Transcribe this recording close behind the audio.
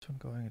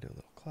going. I do a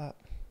little clap.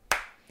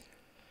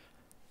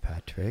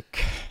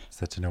 Patrick. Is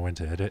that to know when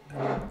to edit?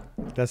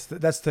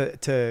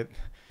 To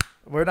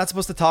we're not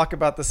supposed to talk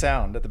about the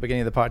sound at the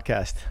beginning of the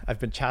podcast. I've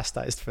been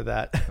chastised for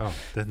that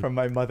from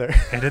my mother.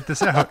 Edit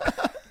this out.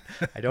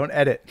 I don't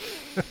edit.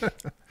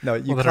 No,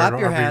 you clap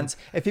your hands.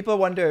 If people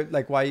wonder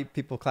like why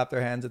people clap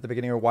their hands at the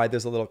beginning or why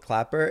there's a little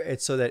clapper,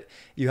 it's so that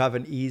you have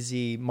an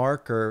easy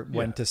marker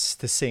when to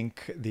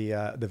sync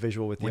the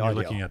visual with the audio. When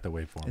you're looking at the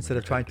waveform. Instead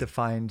of trying to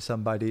find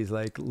somebody's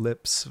like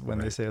lips when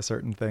they say a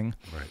certain thing.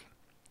 Right.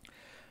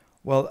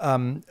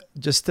 Well,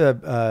 just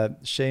a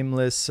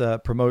shameless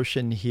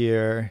promotion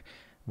here.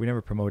 We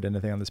never promote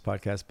anything on this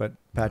podcast, but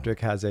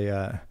Patrick has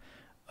a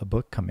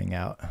book coming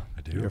out.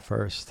 I do. Your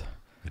first.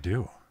 I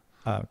do.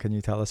 Can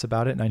you tell us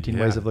about it? 19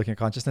 Ways of Looking at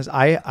Consciousness.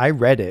 I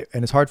read it,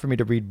 and it's hard for me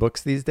to read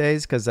books these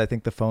days because I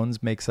think the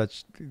phones make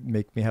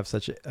me have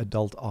such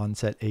adult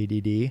onset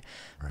ADD. Right.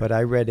 But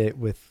I read it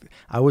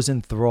I was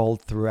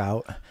enthralled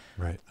throughout.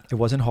 Right. It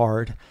wasn't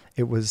hard.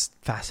 It was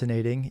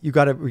fascinating. You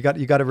got a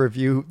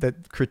review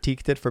that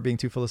critiqued it for being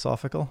too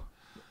philosophical.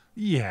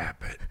 Yeah,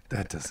 but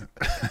that doesn't.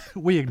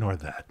 We ignore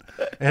that.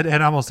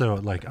 And I'm also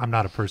like, I'm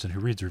not a person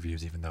who reads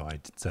reviews, even though I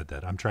said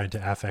that. I'm trying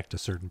to affect a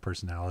certain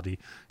personality,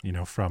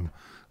 from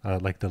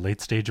like the late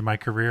stage of my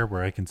career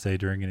where I can say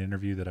during an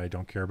interview that I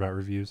don't care about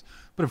reviews.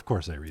 But of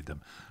course I read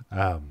them.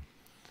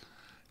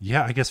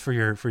 I guess for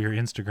your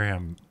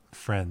Instagram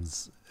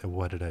friends,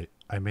 what did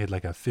I made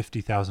like a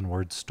 50,000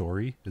 word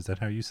story. Is that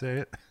how you say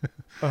it?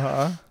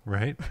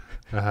 Right?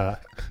 I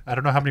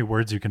don't know how many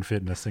words you can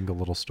fit in a single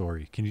little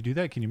story. Can you do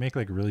that? Can you make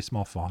like a really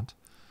small font?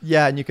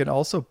 Yeah, and you can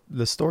also,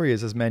 the story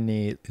is as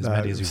many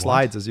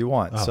slides as you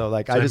want. Oh, so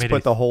I just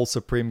put the whole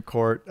Supreme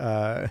Court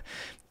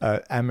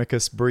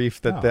amicus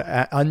brief that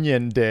the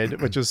Onion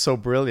did, which was so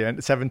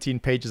brilliant. 17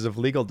 pages of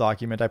legal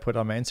document I put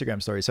on my Instagram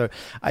story. So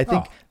I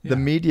think the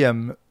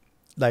medium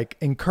like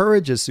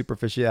encourages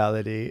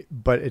superficiality,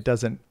 but it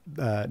doesn't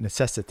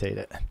necessitate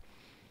it.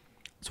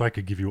 So I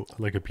could give you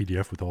like a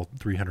PDF with all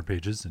 300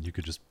 pages and you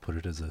could just put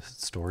it as a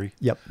story.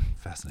 Yep.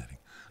 Fascinating.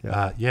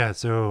 Yeah.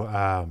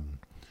 So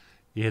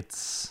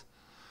it's,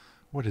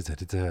 what is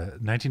it? It's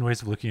 19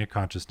 Ways of Looking at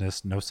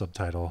Consciousness, no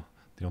subtitle.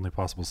 The only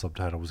possible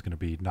subtitle was going to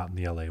be Not in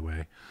the LA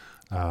Way.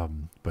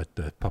 But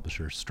the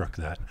publisher struck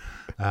that.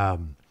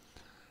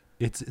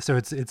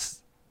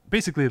 It's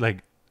basically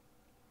like,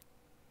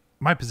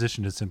 my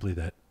position is simply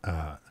that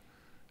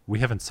we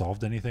haven't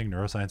solved anything.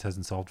 Neuroscience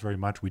hasn't solved very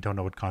much. We don't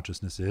know what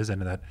consciousness is.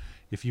 And that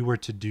if you were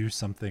to do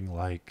something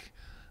like,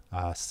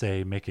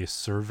 say, make a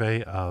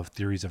survey of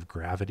theories of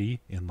gravity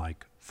in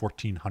like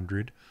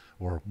 1400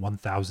 or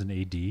 1000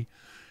 AD,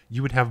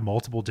 you would have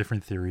multiple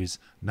different theories.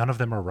 None of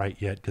them are right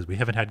yet because we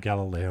haven't had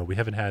Galileo. We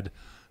haven't had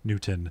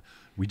Newton.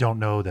 We don't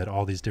know that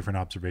all these different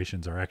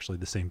observations are actually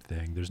the same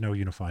thing. There's no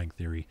unifying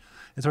theory.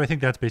 And so I think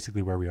that's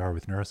basically where we are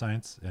with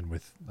neuroscience and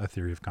with a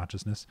theory of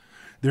consciousness.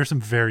 There are some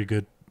very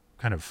good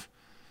kind of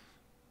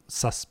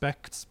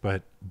suspects,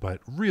 but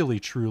really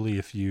truly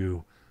if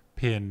you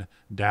pin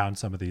down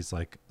some of these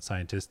like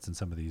scientists and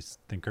some of these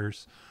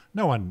thinkers,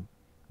 no one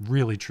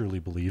really truly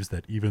believes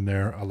that even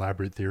their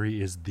elaborate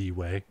theory is the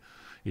way,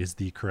 is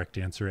the correct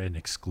answer and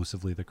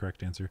exclusively the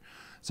correct answer.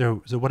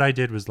 So what I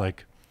did was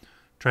like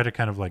try to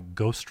kind of like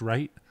ghost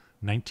write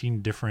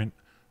 19 different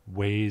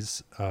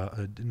ways,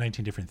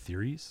 19 different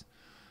theories,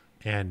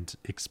 and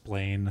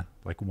explain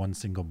like one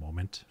single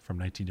moment from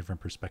 19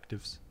 different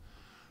perspectives.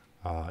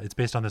 It's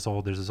based on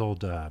there's this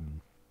old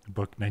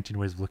book, 19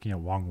 Ways of Looking at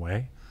Wang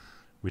Wei,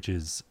 which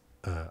is,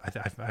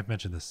 I've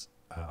mentioned this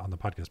on the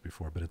podcast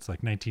before, but it's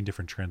like 19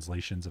 different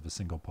translations of a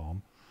single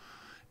poem.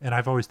 And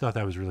I've always thought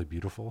that was really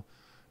beautiful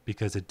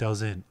because it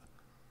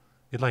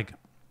like,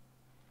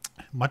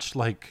 much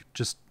like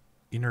just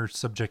inner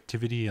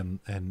subjectivity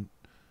and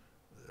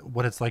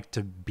what it's like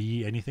to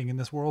be anything in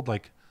this world,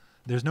 like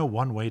there's no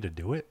one way to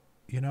do it.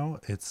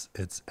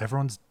 It's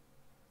everyone's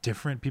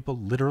different. People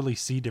literally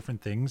see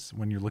different things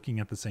when you're looking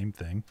at the same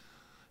thing,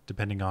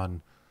 depending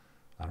on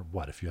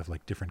if you have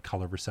like different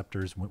color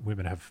receptors.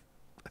 Women have,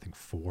 I think,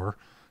 4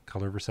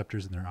 color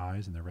receptors in their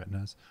eyes and their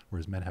retinas,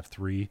 whereas men have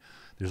 3.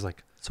 There's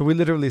like, so we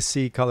literally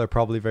see color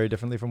probably very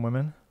differently from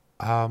women.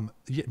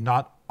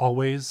 Not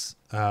always,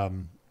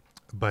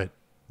 but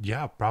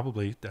yeah,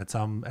 probably at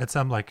some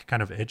like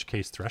kind of edge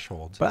case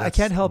threshold. But I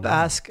can't help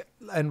ask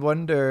and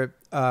wonder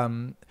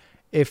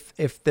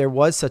if there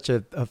was such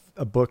a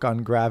book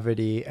on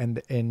gravity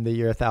and in the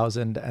year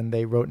 1000 and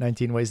they wrote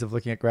 19 Ways of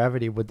Looking at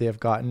Gravity, would they have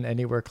gotten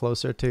anywhere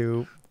closer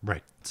to?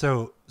 Right.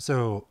 So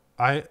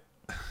I,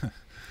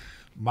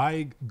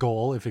 my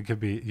goal, if it could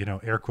be,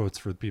 air quotes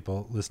for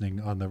people listening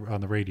on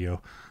the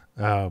radio,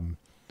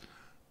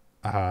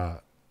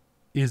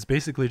 is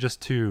basically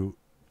just to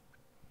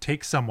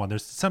take someone,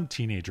 there's some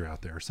teenager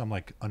out there, some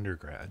like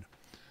undergrad,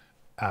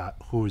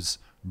 who's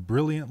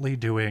brilliantly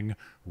doing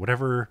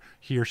whatever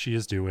he or she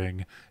is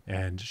doing,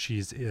 and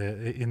she's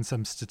in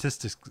some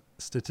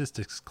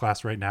statistics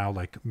class right now,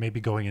 like maybe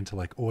going into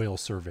like oil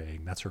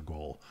surveying. That's her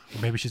goal.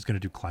 Or maybe she's going to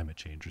do climate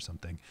change or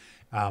something.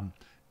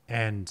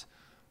 And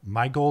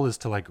My goal is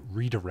to like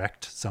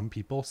redirect some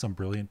people, some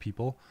brilliant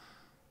people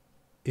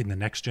in the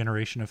next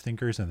generation of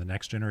thinkers and the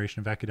next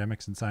generation of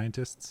academics and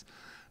scientists,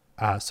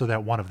 so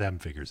that one of them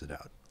figures it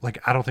out.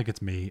 Like, I don't think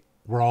it's me.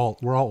 We're all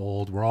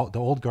old. The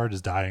old guard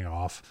is dying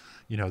off.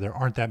 You know, there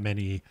aren't that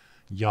many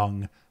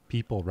young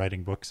people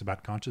writing books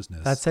about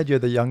consciousness. That said, you're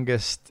the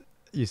youngest,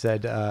 you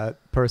said,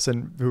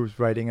 person who's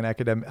writing an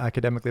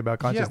academically about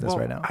consciousness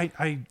right now.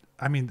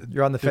 I mean,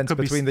 you're on the fence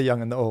between the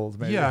young and the old,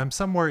 maybe. Yeah, I'm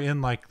somewhere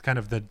in like kind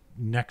of the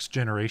next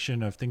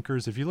generation of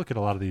thinkers. If you look at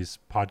a lot of these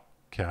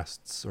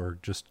podcasts or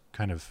just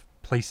kind of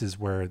places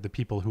where the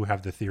people who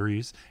have the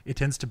theories, it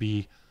tends to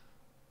be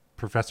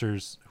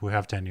professors who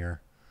have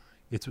tenure.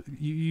 It's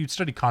you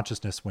study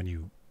consciousness when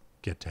you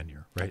get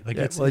tenure, right? Like,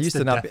 it used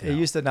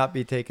to not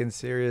be taken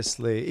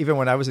seriously. Even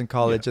when I was in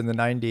college in the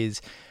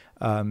 90s,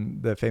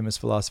 the famous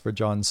philosopher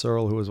John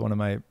Searle, who was one of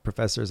my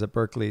professors at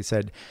Berkeley,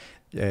 said,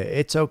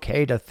 it's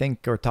okay to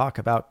think or talk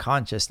about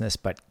consciousness,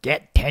 but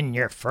get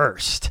tenure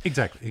first.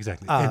 Exactly.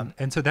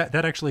 And so that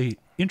actually,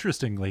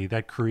 interestingly,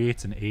 that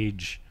creates an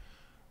age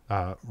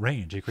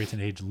range. It creates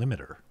an age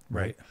limiter,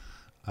 right?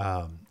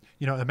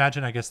 You know,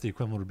 imagine, I guess the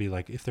equivalent would be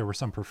like if there were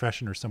some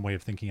profession or some way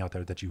of thinking out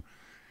there that you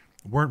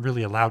weren't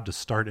really allowed to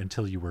start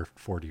until you were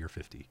 40 or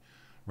 50,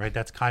 right?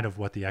 That's kind of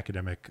what the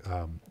academic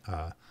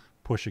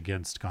push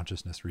against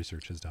consciousness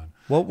research has done.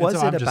 What was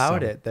it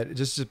about it that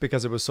just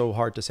because it was so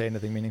hard to say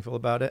anything meaningful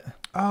about it?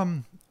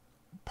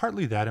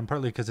 Partly that, and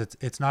partly because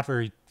it's not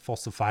very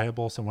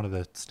falsifiable. So one of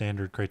the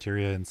standard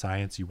criteria in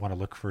science, you want to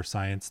look for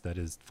science that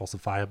is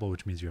falsifiable,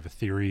 which means you have a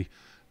theory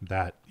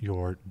that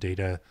your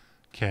data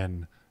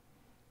can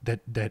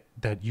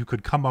that you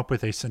could come up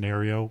with a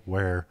scenario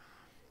where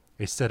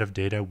a set of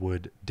data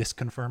would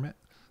disconfirm it.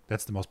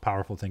 That's the most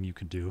powerful thing you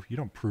can do. You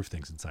don't prove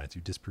things in science;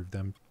 you disprove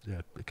them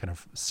kind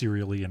of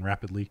serially and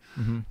rapidly.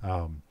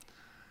 Mm-hmm.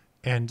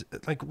 And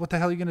like, what the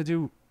hell are you going to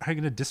do? How are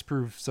you going to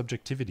disprove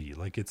subjectivity?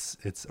 Like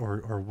it's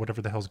or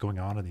whatever the hell's going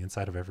on the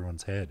inside of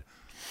everyone's head.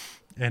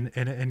 And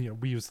you know,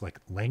 we use like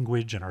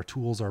language, and our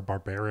tools are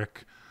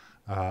barbaric.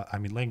 I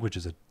mean, language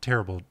is a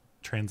terrible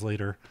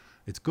translator.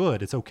 It's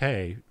good. It's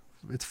okay.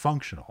 It's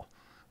functional,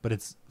 but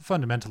it's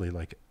fundamentally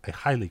like a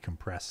highly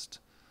compressed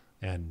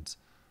and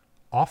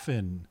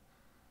often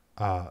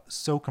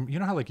you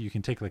know how like you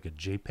can take like a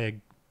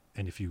JPEG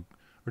and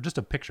or just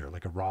a picture,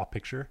 like a raw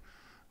picture,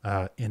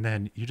 and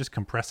then you just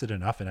compress it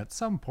enough, and at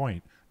some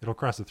point it'll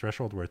cross the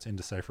threshold where it's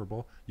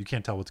indecipherable. You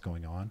can't tell what's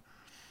going on.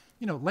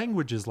 You know,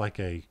 language is like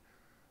a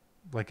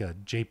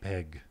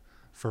JPEG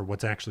for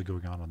what's actually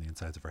going on the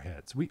insides of our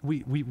heads.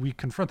 We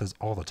confront this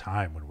all the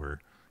time when we're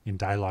in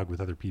dialogue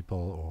with other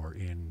people or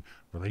in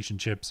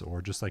relationships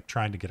or just like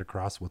trying to get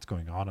across what's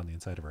going on the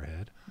inside of our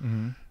head.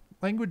 Mm-hmm.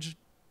 Language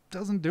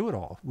doesn't do it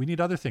all. We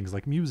need other things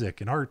like music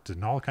and art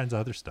and all kinds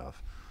of other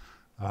stuff.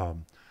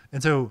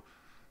 And so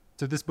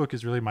this book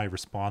is really my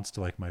response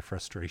to like my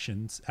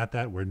frustrations at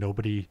that, where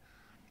the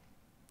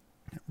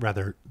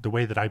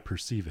way that I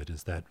perceive it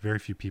is that very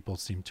few people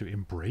seem to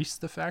embrace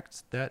the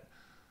fact that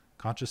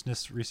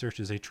consciousness research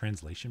is a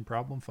translation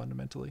problem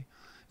fundamentally.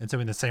 And so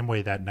in the same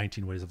way that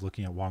 19 Ways of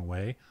Looking at Wang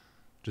Wei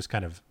just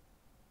kind of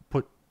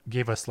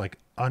gave us like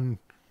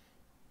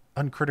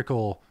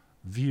uncritical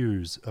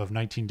views of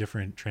 19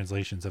 different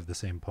translations of the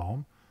same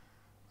poem,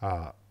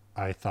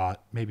 I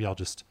thought maybe I'll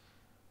just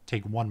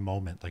take one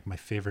moment, like my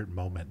favorite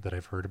moment that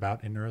I've heard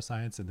about in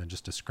neuroscience, and then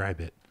just describe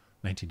it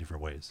 19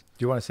 different ways.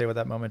 Do you want to say what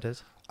that moment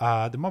is?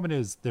 The moment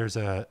is there's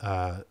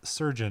a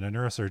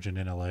neurosurgeon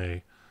in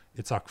LA,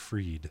 Itzhak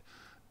Fried,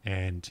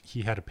 and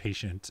he had a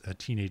patient, a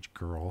teenage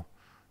girl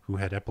who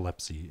had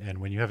epilepsy. And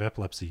when you have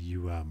epilepsy,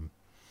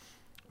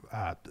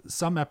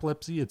 some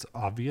epilepsy, it's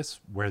obvious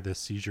where the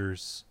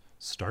seizures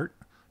start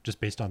just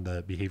based on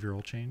the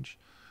behavioral change.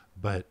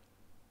 But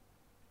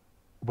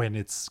when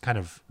it's kind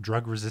of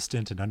drug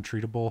resistant and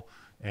untreatable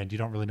and you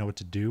don't really know what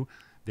to do,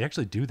 they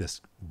actually do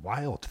this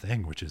wild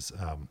thing, which is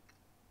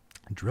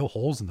drill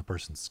holes in the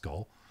person's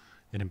skull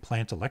and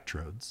implant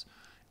electrodes.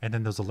 And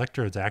then those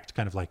electrodes act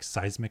kind of like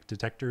seismic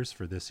detectors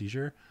for the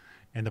seizure.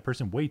 And the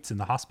person waits in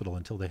the hospital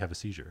until they have a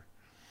seizure.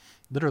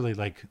 Literally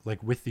like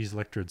with these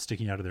electrodes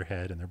sticking out of their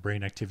head and their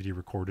brain activity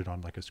recorded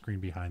on like a screen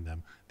behind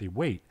them, they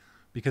wait,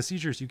 because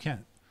seizures, you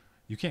can't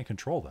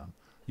control them.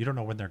 You don't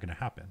know when they're going to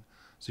happen.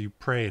 So you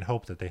pray and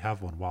hope that they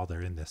have one while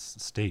they're in this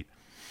state.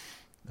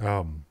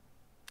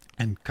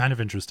 And kind of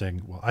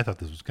interesting, well, I thought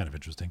this was kind of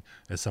interesting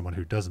as someone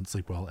who doesn't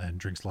sleep well and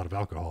drinks a lot of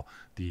alcohol.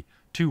 The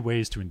two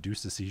ways to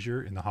induce a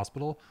seizure in the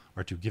hospital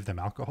are to give them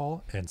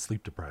alcohol and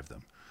sleep deprive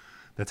them.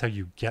 That's how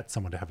you get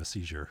someone to have a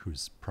seizure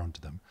who's prone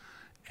to them.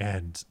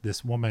 And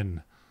this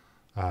woman,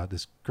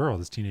 this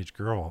teenage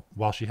girl,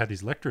 while she had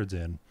these electrodes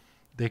in,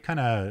 they kind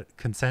of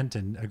consent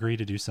and agree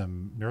to do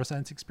some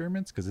neuroscience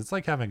experiments, because it's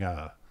like having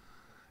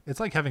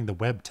the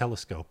Webb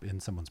telescope in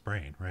someone's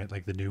brain, right?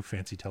 Like the new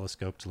fancy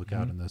telescope to look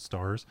out in the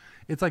stars.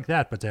 It's like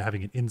that, but to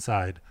having it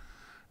inside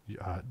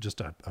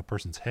just a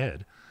person's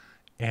head.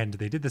 And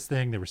they did this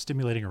thing. They were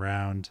stimulating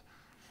around,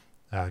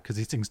 because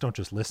these things don't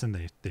just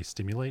listen, they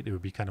stimulate. It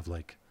would be kind of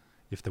like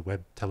if the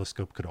Webb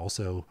telescope could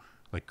also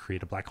like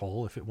create a black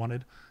hole if it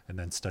wanted, and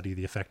then study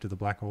the effect of the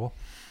black hole.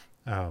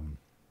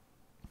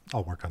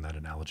 I'll work on that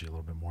analogy a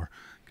little bit more,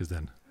 because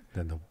then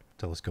the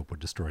telescope would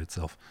destroy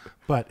itself.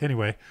 But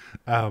anyway,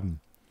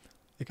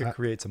 it could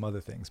create some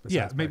other things.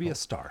 Yeah, maybe a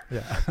star.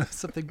 Yeah,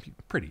 something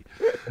pretty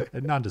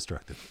and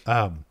non-destructive.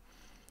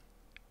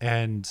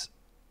 And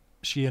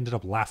she ended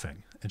up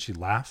laughing, and she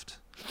laughed,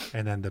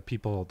 and then the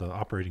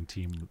operating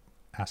team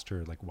asked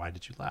her, like, why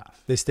did you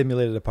laugh? They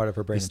stimulated a part of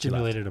her brain. They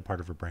stimulated a part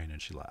of her brain,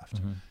 and she laughed.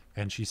 Mm-hmm.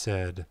 And she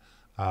said,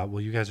 well,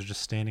 you guys are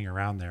just standing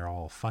around there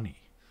all funny.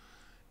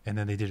 And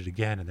then they did it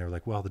again, and they were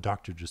like, well, the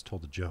doctor just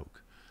told a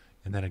joke.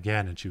 And then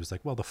again, and she was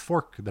like, well, the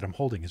fork that I'm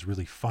holding is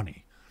really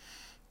funny.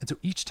 And so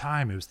each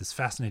time it was this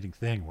fascinating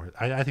thing where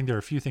I think there are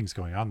a few things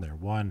going on there.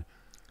 One,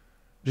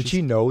 did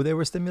she know they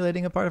were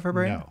stimulating a part of her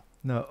brain?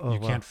 No. Oh, you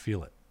can't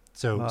feel it.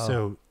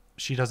 So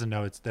she doesn't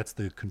know. That's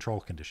the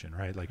control condition,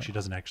 right? Like she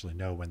doesn't actually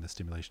know when the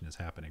stimulation is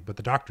happening, but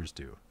the doctors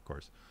do, of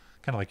course.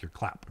 Kind of like your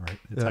clap, right?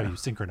 It's how you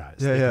synchronize.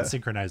 They can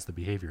synchronize the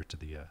behavior to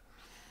the.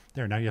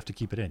 There, now you have to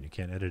keep it in. You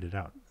can't edit it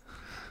out.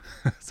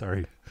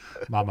 Sorry,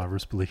 Mama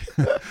Ruspoli.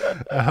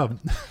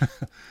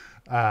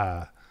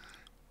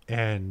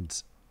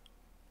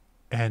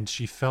 And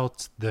she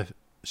felt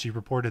she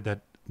reported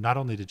that not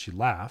only did she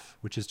laugh,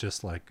 which is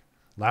just like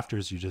laughter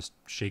is you just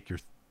shake your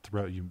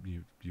throat,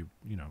 you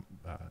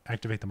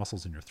activate the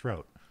muscles in your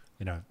throat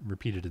in a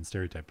repeated and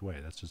stereotyped way.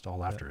 That's just all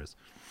laughter is.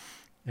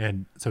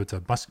 And so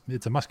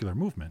it's a muscular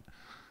movement,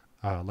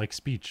 like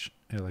speech,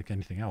 like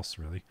anything else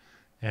really.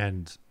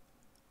 And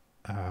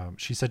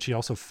she said she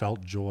also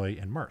felt joy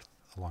and mirth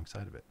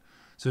alongside of it.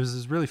 So it was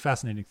this really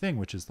fascinating thing,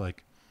 which is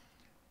like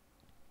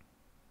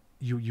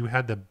you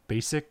had the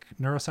basic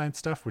neuroscience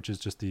stuff, which is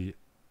just the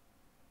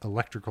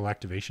electrical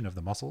activation of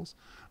the muscles,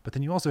 but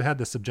then you also had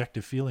the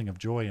subjective feeling of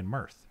joy and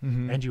mirth,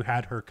 and you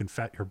had her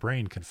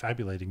brain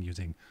confabulating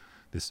using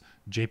this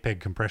JPEG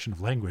compression of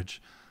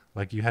language.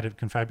 Like you had it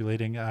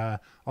confabulating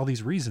all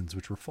these reasons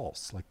which were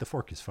false, like the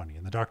fork is funny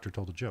and the doctor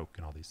told a joke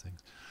and all these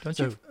things.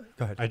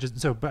 Go ahead.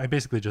 I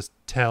basically just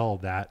tell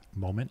that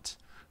moment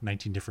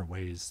 19 different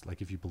ways.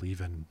 Like if you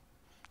believe in,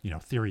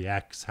 theory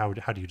X, how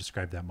do you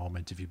describe that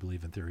moment? If you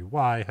believe in theory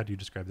Y, how do you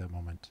describe that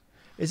moment?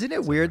 Isn't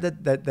it weird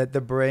that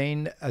the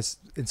brain, as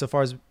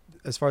far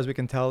as we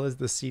can tell, is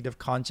the seat of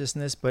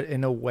consciousness, but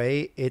in a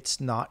way it's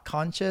not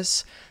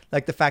conscious?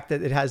 Like the fact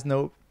that it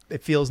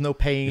feels no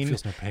pain. It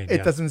feels no pain.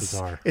 It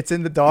doesn't. It's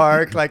in the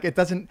dark. Like it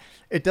doesn't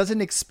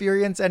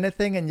experience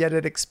anything, and yet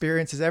it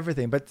experiences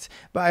everything. But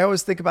I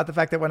always think about the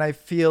fact that when I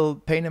feel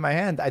pain in my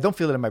hand, I don't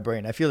feel it in my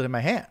brain. I feel it in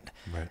my hand.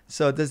 Right.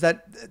 So does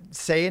that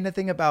say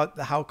anything about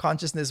how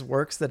consciousness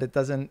works? That it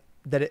doesn't.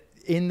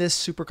 In this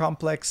super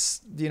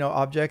complex,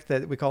 object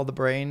that we call the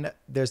brain,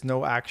 there's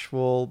no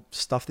actual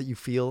stuff that you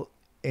feel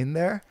in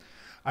there.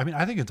 I mean,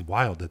 I think it's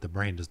wild that the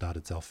brain does not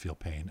itself feel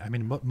pain. I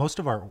mean, most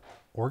of our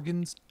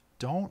organs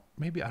don't.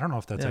 Maybe I don't know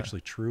if that's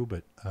actually true,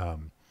 but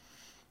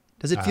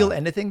does it feel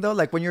anything though?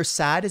 Like when you're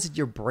sad, is it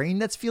your brain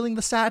that's feeling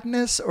the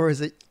sadness, or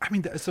is it? I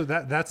mean, so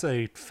that's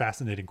a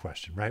fascinating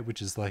question, right?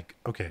 Which is like,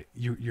 okay,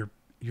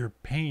 your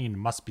pain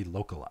must be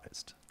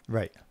localized,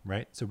 right?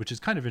 So which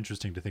is kind of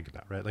interesting to think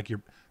about, right? Like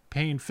your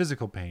pain,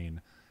 physical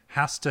pain,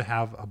 has to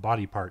have a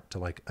body part to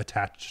like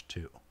attach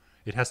to.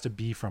 It has to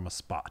be from a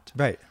spot,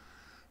 right?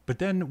 But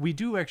then we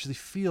do actually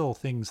feel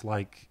things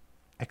like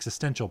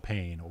existential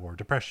pain or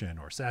depression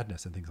or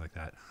sadness and things like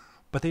that,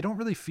 but they don't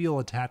really feel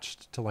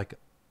attached to like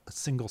a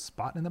single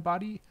spot in the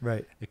body.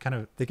 Right.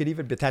 They could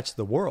even be attached to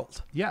the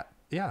world. Yeah,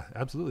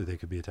 absolutely. They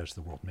could be attached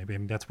to the world. Maybe. I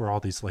mean, that's where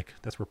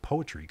that's where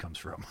poetry comes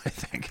from, I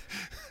think.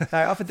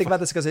 I often think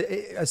about this because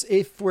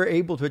if we're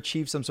able to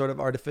achieve some sort of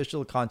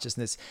artificial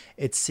consciousness,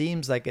 it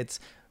seems like it's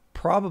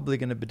probably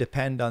going to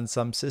depend on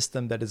some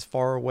system that is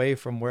far away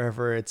from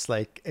wherever it's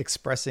like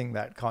expressing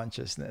that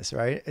consciousness,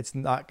 right? It's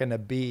going to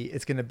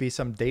be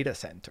some data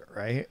center,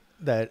 right?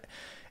 That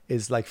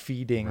is like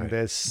feeding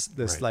this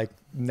like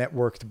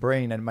networked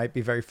brain, and might be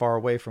very far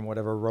away from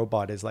whatever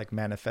robot is like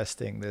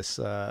manifesting this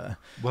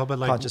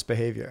conscious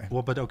behavior.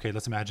 Well, but okay,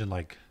 let's imagine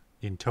like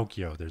in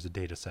Tokyo, there's a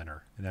data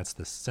center, and that's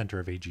the center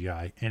of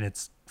AGI, and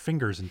its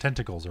fingers and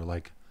tentacles are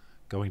like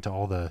going to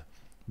all the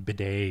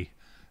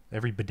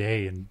every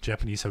bidet in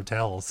Japanese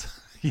hotels.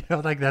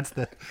 Like that's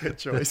the good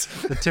choice.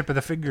 The tip of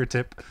the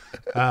fingertip.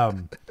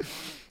 And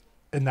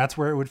that's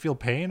where it would feel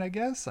pain, I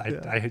guess.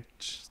 I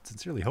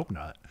sincerely hope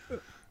not.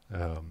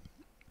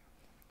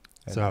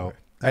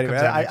 Anyway,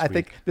 I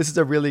think this is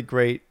a really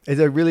great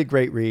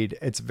read.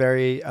 It's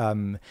very,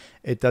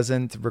 it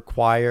doesn't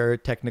require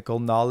technical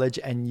knowledge.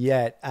 And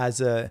yet as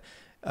a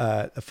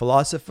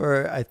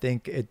philosopher, I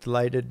think it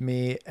delighted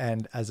me.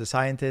 And as a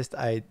scientist,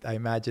 I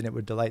imagine it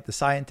would delight the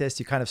scientist.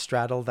 You kind of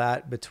straddle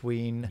that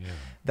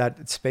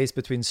that space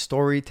between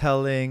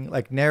storytelling,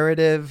 like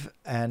narrative,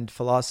 and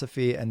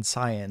philosophy and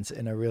science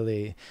in a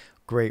really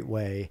great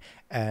way.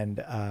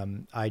 And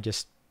I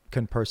just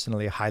can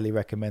personally highly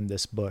recommend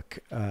this book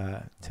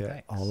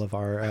to all of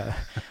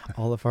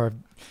our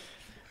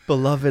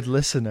beloved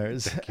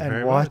listeners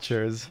and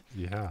watchers.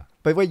 Much. Yeah.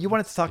 But wait, you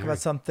wanted to talk about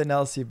something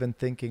else you've been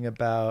thinking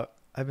about.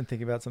 I've been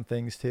thinking about some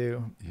things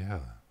too. Yeah.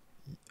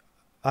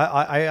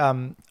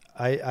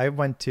 I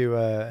went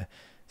to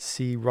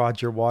see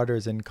Roger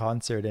Waters in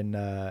concert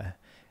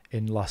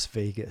in Las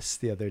Vegas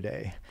the other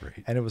day.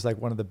 Great. And it was like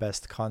one of the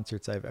best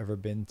concerts I've ever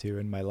been to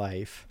in my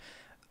life.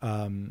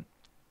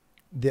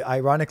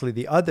 Ironically,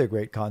 the other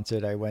great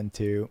concert I went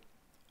to,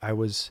 I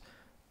was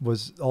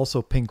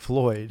also Pink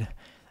Floyd,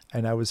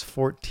 and I was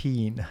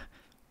 14.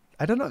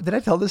 I don't know. Did I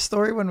tell this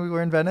story when we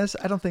were in Venice?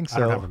 I don't think so. I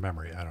don't have a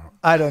memory.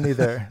 I don't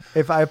either.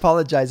 If I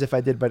apologize if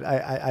I did, but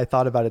I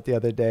thought about it the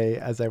other day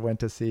as I went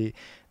to see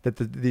that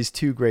these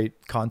two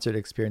great concert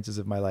experiences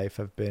of my life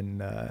have been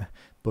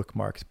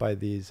bookmarked by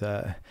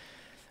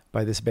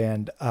this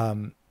band.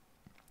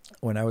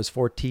 When I was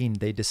 14,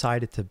 they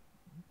decided to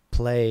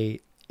play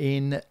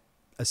in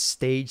a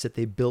stage that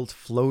they built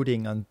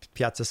floating on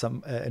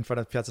in front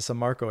of Piazza San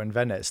Marco in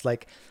Venice,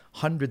 like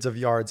hundreds of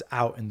yards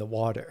out in the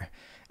water.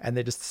 And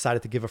they just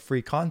decided to give a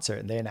free concert,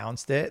 and they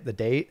announced it, the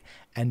date,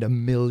 and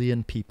 1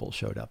 million people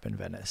showed up in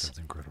Venice. That's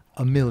incredible.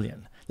 1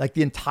 million. Like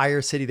the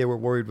entire city, they were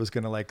worried was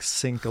going to like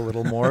sink a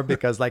little more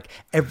because like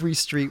every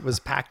street was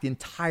packed. The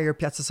entire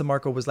Piazza San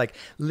Marco was like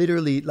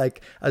literally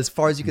like as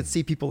far as you could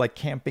see, people like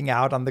camping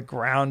out on the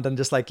ground and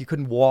just like you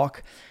couldn't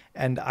walk.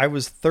 And I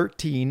was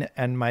 13,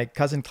 and my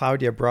cousin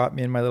Claudia brought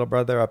me and my little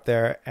brother up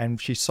there, and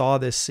she saw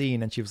this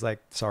scene and she was like,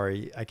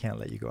 sorry, I can't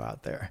let you go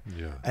out there.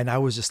 Yeah. And I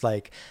was just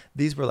like,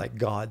 these were like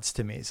gods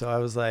to me. So I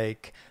was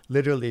like,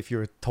 literally, if you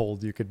were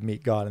told you could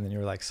meet God and then you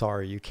were like,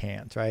 sorry, you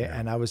can't. Right. Yeah.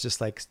 And I was just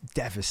like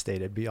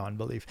devastated beyond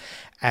belief.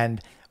 And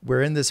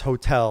we're in this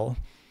hotel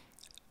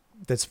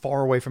that's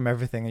far away from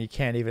everything, and you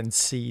can't even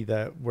see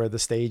where the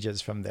stage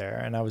is from there.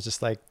 And I was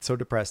just like so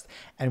depressed.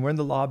 And we're in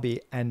the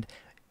lobby, and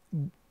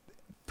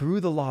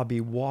through the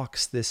lobby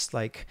walks this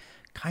like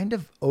kind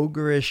of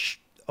ogreish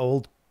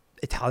old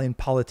Italian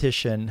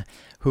politician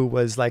who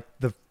was like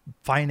the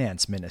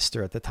finance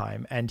minister at the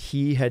time. And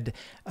he had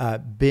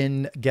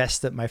been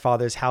guest at my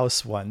father's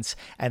house once.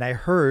 And I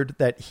heard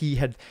that he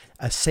had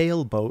a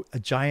sailboat, a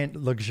giant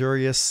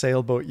luxurious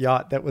sailboat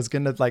yacht that was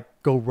going to like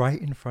go right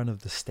in front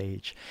of the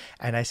stage.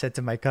 And I said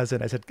to my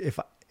cousin, I said,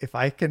 if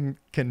I can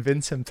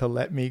convince him to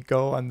let me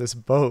go on this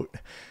boat,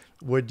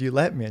 would you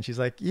let me? And she's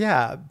like,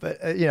 yeah, but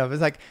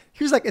it's like,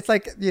 he was like, it's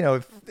like,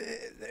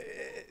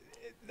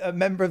 a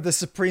member of the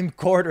Supreme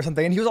Court or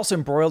something. And he was also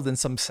embroiled in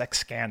some sex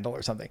scandal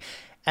or something.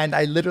 And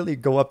I literally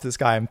go up to this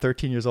guy, I'm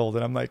 13 years old,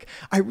 and I'm like,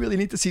 I really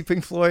need to see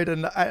Pink Floyd.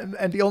 And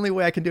the only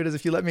way I can do it is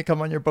if you let me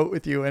come on your boat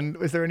with you. And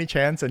is there any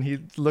chance? And he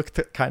looked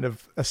kind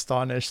of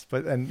astonished,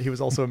 and he was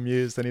also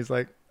amused. And he's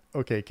like,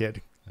 okay,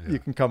 kid. Yeah. You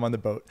can come on the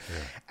boat.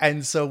 Yeah.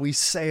 And so we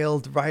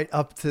sailed right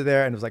up to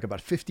there, and it was like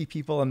about 50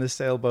 people on this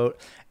sailboat.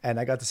 And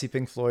I got to see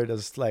Pink Floyd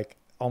as like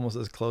almost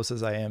as close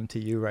as I am to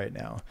you right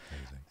now.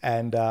 Amazing.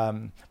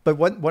 And, but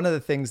one of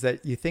the things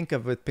that you think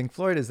of with Pink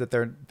Floyd is that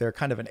they're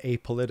kind of an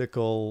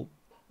apolitical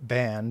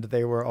band.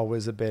 They were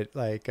always a bit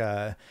like,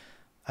 I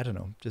don't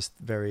know, just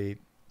very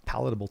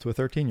palatable to a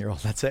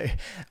 13-year-old, let's say.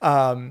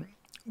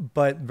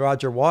 But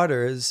Roger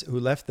Waters, who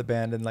left the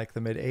band in like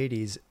the mid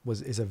 80s,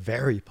 is a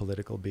very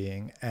political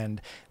being. And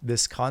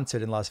this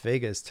concert in Las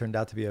Vegas turned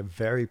out to be a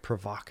very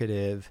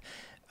provocative,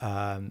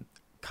 kind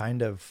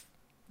of,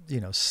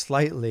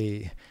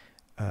 slightly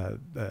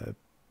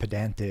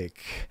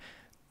pedantic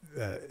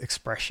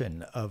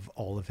expression of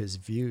all of his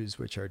views,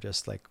 which are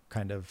just like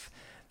kind of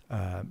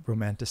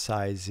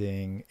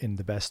romanticizing in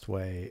the best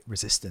way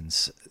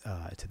resistance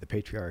to the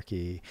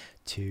patriarchy,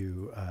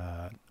 to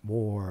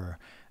war,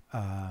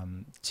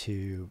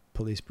 to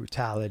police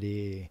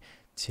brutality,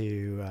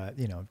 to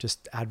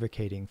just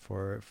advocating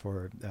for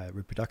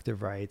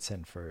reproductive rights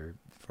and for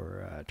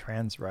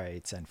trans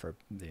rights and for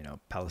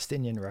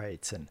Palestinian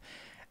rights,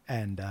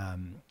 and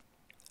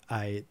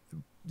I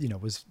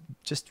was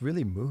just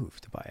really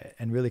moved by it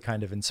and really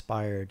kind of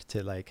inspired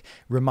to like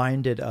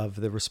reminded of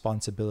the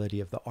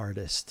responsibility of the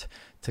artist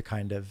to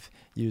kind of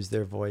use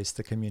their voice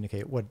to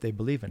communicate what they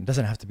believe in. It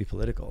doesn't have to be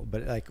political,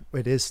 but like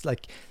it is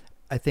like.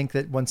 I think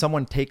that when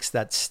someone takes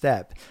that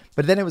step,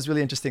 but then it was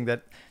really interesting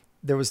that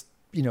there was,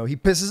 he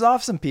pisses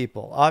off some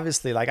people,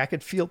 obviously. Like I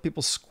could feel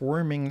people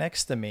squirming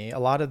next to me. A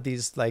lot of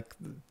these like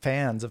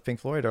fans of Pink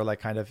Floyd are like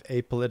kind of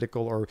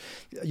apolitical or,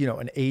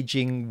 an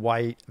aging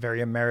white, very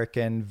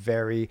American,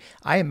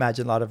 I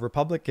imagine a lot of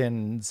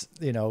Republicans,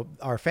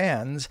 are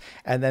fans.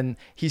 And then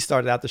he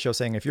started out the show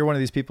saying, if you're one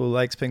of these people who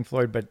likes Pink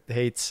Floyd, but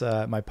hates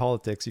my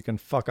politics, you can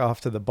fuck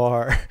off to the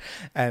bar.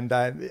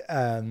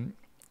 And,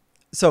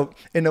 so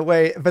in a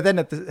way, but then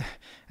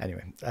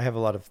anyway, I have a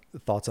lot of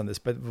thoughts on this,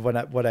 but was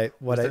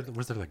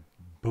there like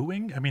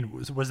booing? I mean,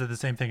 was it the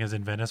same thing as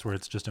in Venice where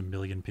it's just 1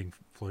 million Pink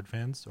Floyd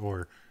fans?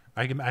 Or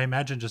I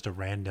imagine just a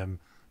random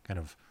kind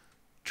of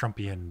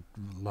Trumpian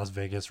Las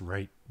Vegas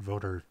right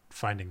voter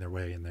finding their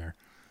way in there,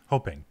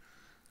 hoping,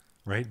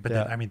 right? But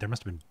then, I mean, there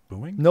must have been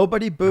booing.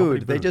 Nobody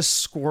booed. They just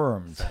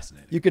squirmed.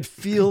 Fascinating. You could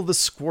feel the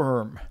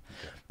squirm.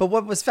 Okay. But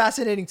what was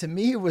fascinating to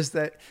me was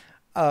that,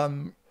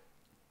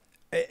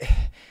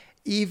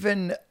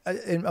 even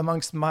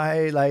amongst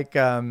my like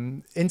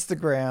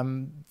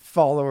Instagram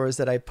followers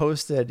that I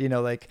posted,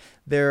 like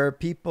there are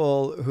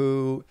people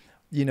who,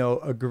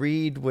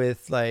 agreed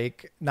with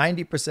like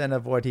 90%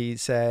 of what he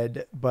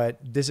said,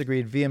 but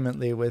disagreed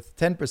vehemently with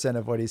 10%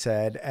 of what he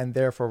said. And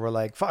therefore were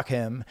like, fuck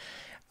him.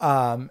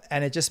 And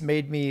it just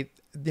made me,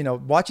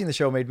 watching the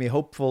show made me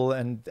hopeful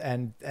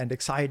and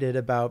excited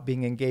about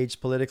being engaged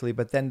politically.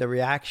 But then the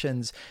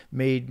reactions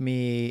made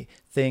me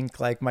think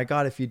like, my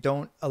God, if you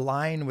don't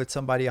align with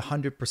somebody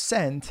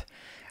 100%,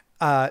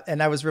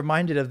 and I was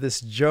reminded of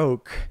this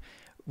joke,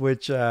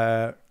 which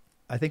I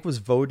think was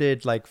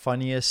voted like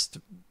funniest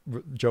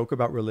joke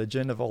about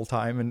religion of all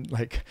time, and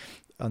like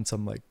on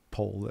some like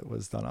poll that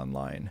was done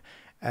online.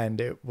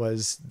 And it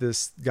was,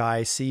 this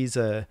guy sees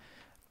a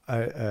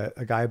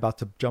guy about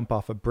to jump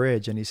off a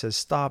bridge, and he says,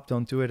 "Stop,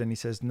 don't do it." And he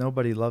says,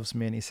 "Nobody loves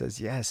me." And he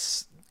says,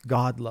 "Yes,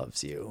 God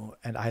loves you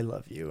and I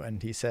love you."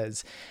 And he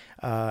says,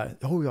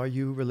 "Oh, are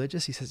you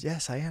religious?" He says,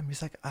 "Yes, I am."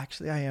 He's like,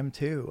 "Actually, I am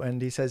too."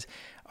 And he says,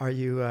 "Are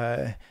you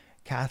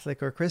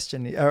Catholic or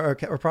Christian or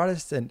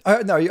Protestant?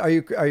 No, are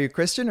you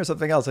Christian or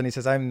something else?" And he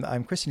says,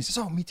 I'm Christian." He says,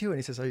 "Oh, me too." And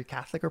he says, "Are you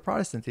Catholic or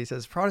Protestant?" He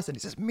says, "Protestant." He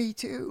says, "Me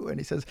too." And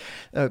he says,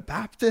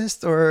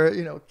 "Baptist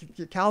or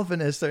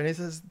Calvinist?" And he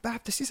says,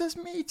 "Baptist." He says,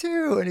 "Me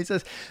too." And he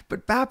says,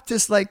 "But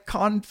Baptist like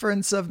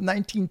conference of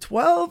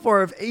 1912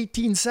 or of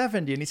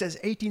 1870?" And he says,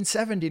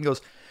 "1870." And he goes,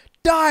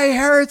 "Die,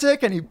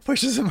 heretic!" And he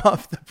pushes him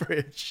off the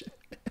bridge.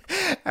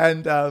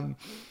 And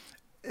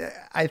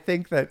I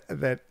think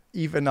that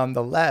even on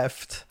the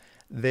left,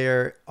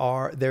 there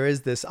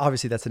is this,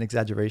 obviously that's an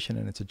exaggeration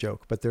and it's a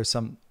joke, but there's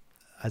some,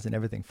 as in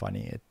everything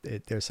funny,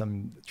 there's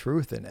some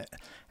truth in it.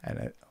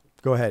 And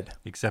go ahead.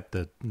 Except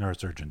the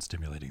neurosurgeon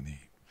stimulating the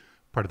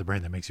part of the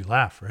brain that makes you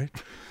laugh, right?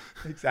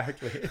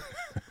 Exactly.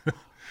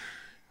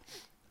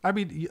 I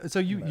mean, so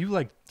you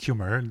like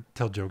humor and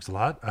tell jokes a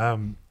lot.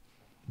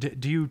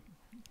 Do you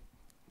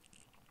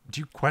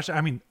question?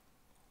 I mean,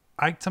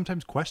 I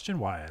sometimes question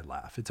why I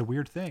laugh. It's a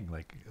weird thing.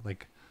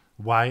 Like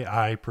why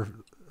I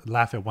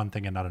laugh at one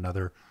thing and not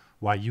another,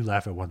 why you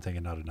laugh at one thing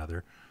and not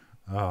another.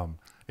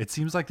 It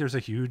seems like there's a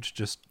huge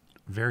just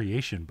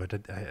variation, but I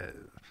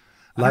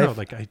don't know,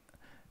 like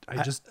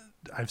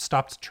I've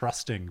stopped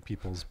trusting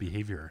people's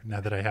behavior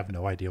now that I have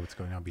no idea what's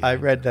going on behind I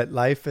read that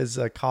life is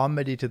a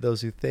comedy to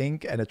those who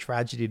think and a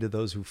tragedy to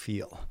those who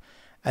feel.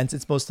 And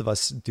since most of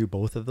us do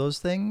both of those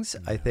things,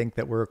 I think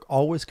that we're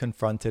always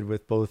confronted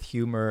with both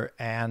humor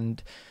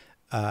and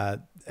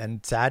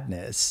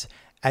sadness.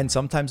 And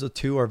sometimes the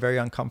two are very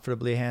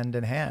uncomfortably hand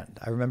in hand.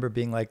 I remember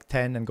being like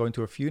 10 and going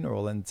to a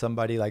funeral and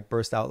somebody like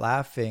burst out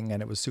laughing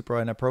and it was super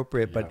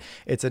inappropriate, but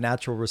it's a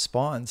natural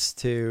response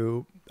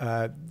to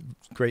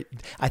great.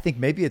 I think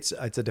maybe it's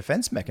a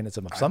defense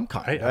mechanism of some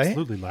kind. I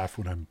absolutely laugh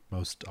when I'm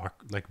most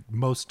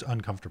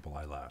uncomfortable.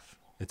 I laugh.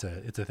 It's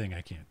a thing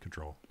I can't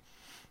control.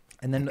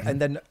 And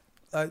then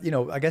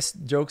I guess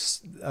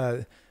jokes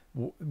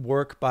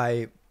work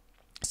by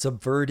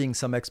subverting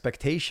some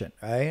expectation,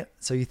 right?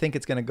 So you think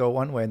it's going to go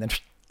one way and then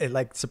it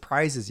like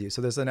surprises you.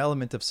 So there's an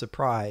element of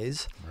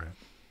surprise, right?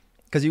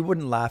 Because you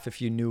wouldn't laugh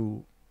if you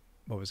knew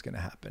what was going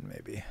to happen.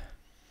 Maybe.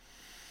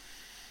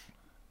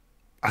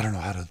 I don't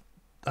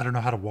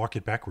know how to walk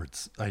it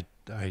backwards. I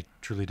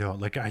truly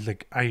don't.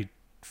 I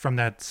from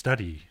that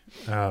study,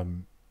 I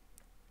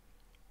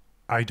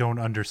don't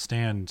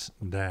understand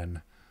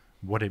then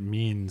what it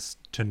means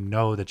to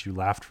know that you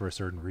laughed for a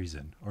certain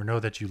reason, or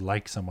know that you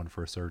like someone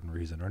for a certain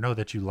reason, or know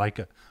that you like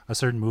a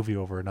certain movie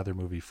over another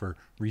movie for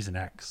reason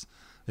X.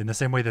 In the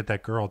same way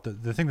that girl,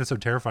 the thing that's so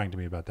terrifying to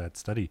me about that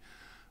study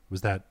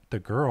was that the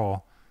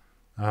girl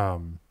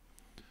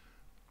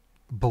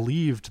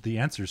believed the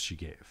answers she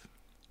gave,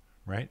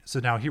 right?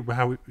 So now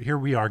here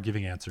we are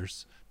giving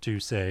answers to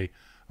say,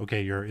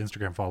 okay, your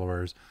Instagram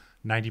followers,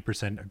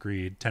 90%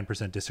 agreed,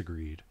 10%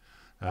 disagreed,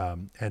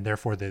 and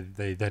therefore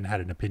they then had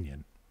an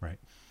opinion. Right.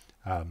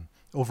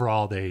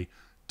 Overall, they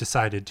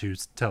decided to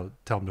tell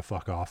them to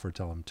fuck off or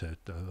tell them to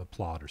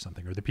applaud or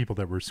something, or the people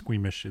that were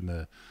squeamish in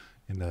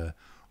the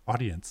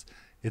audience.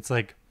 It's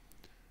like,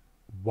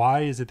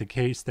 why is it the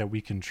case that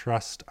we can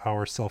trust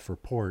our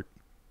self-report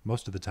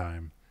most of the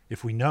time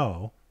if we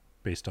know,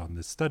 based on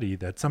this study,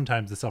 that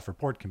sometimes the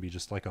self-report can be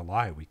just like a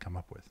lie we come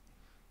up with,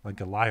 like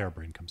a lie our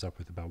brain comes up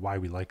with about why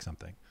we like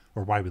something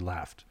or why we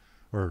laughed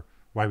or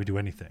why we do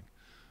anything.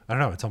 I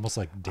don't know. It's almost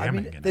like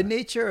damning. I mean, the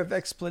nature of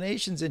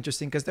explanation is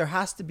interesting because there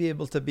has to be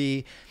able to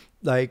be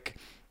like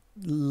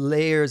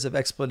layers of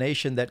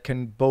explanation that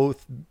can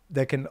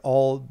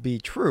all be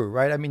true,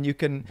 right? I mean, you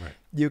can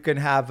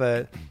have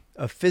a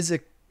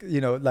physic,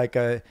 like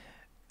at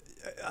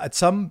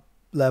some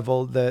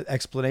level, the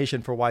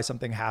explanation for why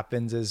something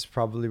happens is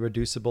probably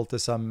reducible to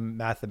some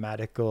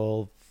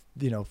mathematical,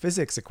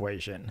 physics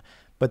equation.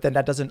 But then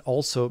that doesn't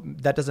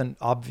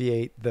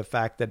obviate the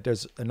fact that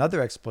there's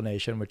another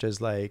explanation, which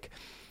is like,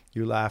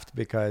 you laughed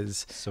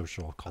because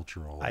social,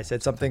 cultural. I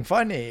said something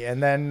funny,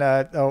 and then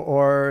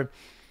or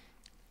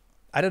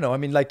I don't know. I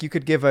mean, like you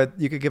could give a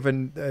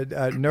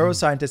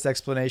neuroscientist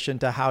explanation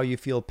to how you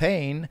feel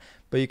pain,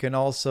 but you can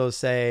also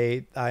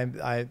say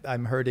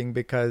I'm hurting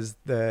because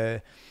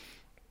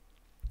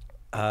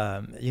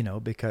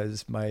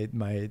because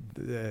my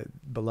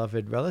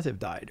beloved relative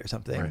died or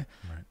something. Right.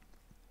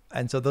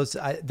 And so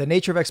the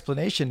nature of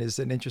explanation is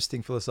an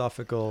interesting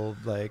philosophical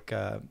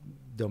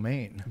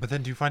domain. But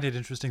then do you find it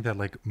interesting that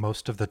like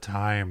most of the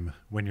time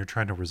when you're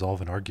trying to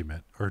resolve an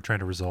argument or trying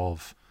to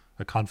resolve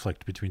a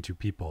conflict between two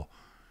people,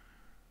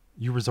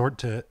 you resort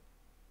to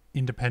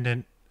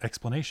independent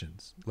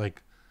explanations?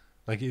 Like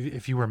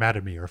if you were mad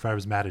at me or if I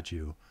was mad at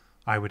you,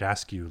 I would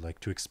ask you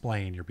like to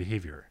explain your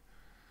behavior.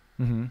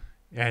 Mm-hmm.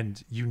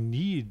 And you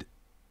need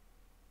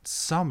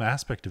some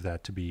aspect of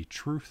that to be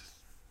true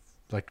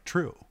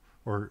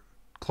or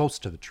close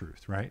to the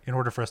truth, right? In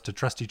order for us to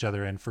trust each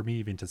other and for me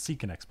even to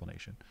seek an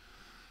explanation.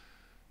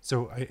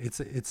 So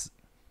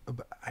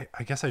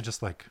I guess I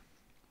just like,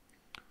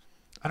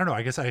 I don't know.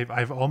 I guess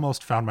I've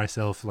almost found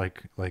myself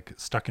like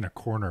stuck in a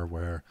corner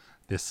where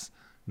this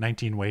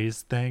 19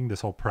 ways thing,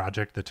 this whole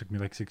project that took me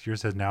like 6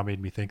 years, has now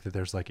made me think that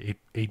there's like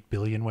 8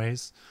 billion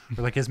ways,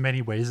 or like as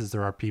many ways as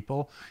there are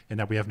people, and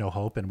that we have no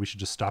hope, and we should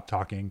just stop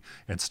talking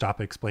and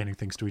stop explaining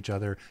things to each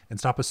other and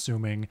stop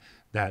assuming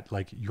that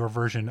like your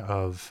version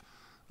of,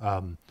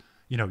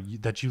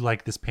 that you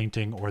like this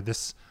painting or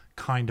this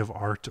kind of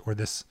art or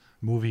this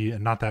movie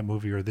and not that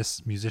movie, or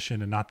this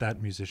musician and not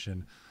that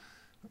musician,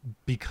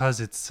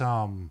 because it's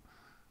some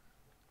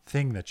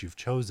thing that you've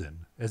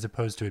chosen as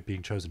opposed to it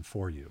being chosen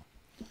for you.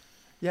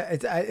 Yeah,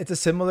 it's a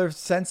similar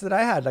sense that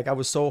I had. Like I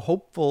was so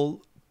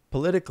hopeful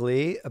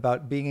politically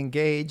about being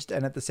engaged,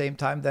 and at the same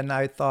time, then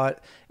I thought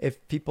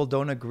if people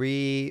don't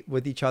agree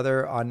with each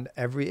other on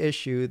every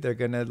issue, they're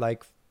gonna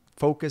like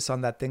focus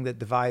on that thing that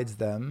divides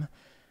them,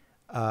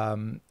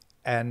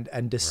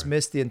 and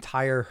dismiss the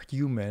entire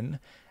human.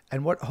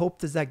 And what hope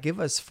does that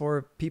give us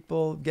for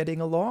people getting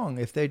along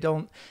if they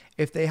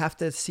have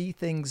to see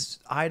things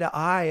eye to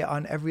eye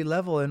on every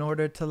level in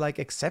order to like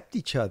accept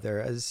each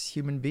other as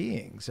human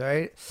beings,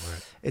 right?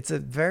 It's a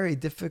very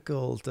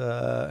difficult,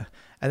 and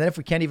then if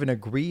we can't even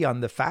agree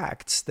on the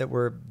facts that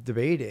we're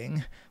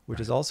debating, which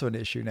is also an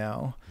issue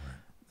now,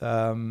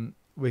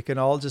 we can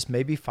all just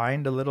maybe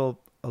find a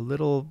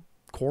little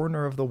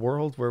corner of the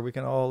world where we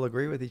can all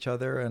agree with each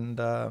other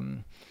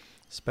and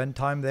spend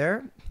time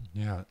there.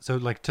 Yeah. So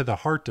like to the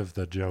heart of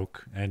the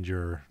joke and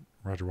your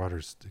Roger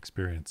Waters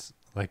experience,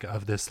 like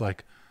of this,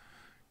 like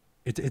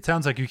it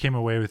sounds like you came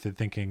away with it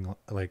thinking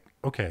like,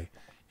 okay,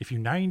 if you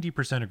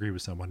 90% agree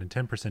with someone and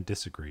 10%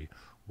 disagree,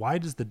 why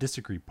does the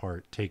disagree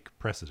part take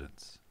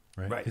precedence?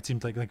 Right. It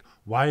seems like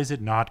why is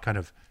it not kind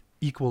of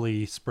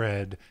equally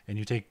spread, and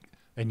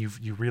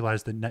you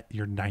realize that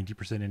you're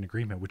 90% in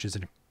agreement, which is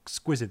an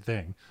exquisite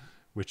thing,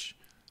 which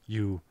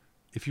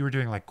if you were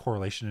doing like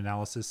correlation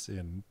analysis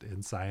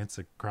in science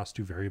across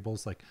two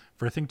variables, like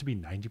for a thing to be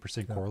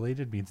 90%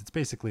 correlated means it's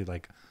basically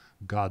like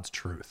God's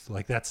truth.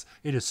 Like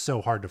it is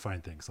so hard to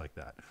find things like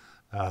that.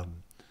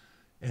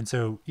 And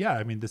so, yeah,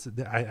 I mean,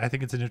 I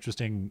think it's an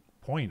interesting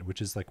point, which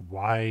is like,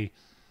 why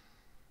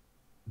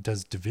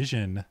is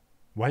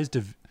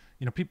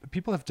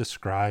people have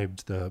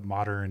described the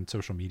modern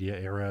social media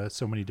era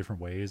so many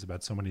different ways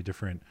about so many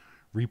different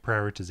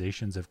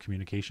reprioritizations of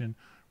communication,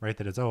 right?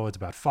 That it's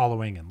about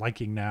following and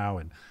liking now,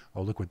 and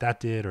look what that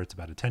did, or it's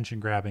about attention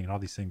grabbing and all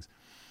these things.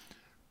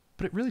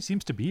 But it really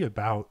seems to be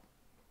about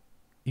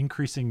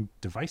increasing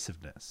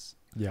divisiveness.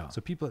 Yeah. So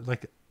people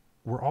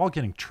we're all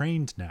getting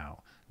trained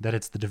now that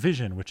it's the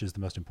division which is the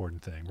most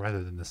important thing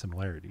rather than the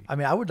similarity. I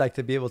mean, I would like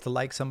to be able to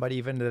like somebody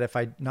even that if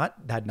I not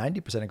had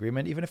 90%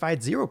 agreement, even if I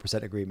had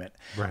 0% agreement.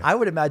 Right. I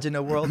would imagine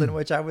a world in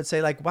which I would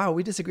say like, wow,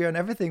 we disagree on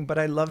everything, but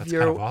I love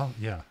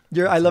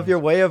I love your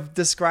way of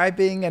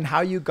describing and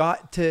how you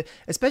got to,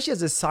 especially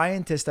as a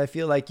scientist, I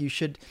feel like you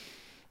should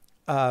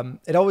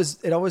it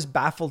always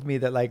baffled me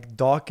that like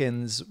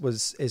Dawkins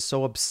is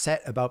so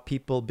upset about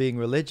people being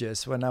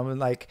religious, when I'm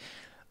like,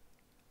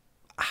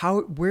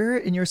 where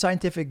in your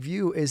scientific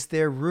view is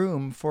there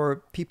room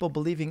for people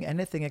believing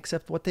anything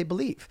except what they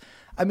believe?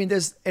 I mean,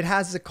 it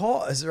has a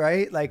cause,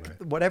 right?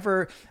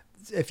 Whatever,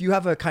 if you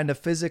have a kind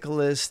of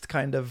physicalist,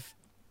 kind of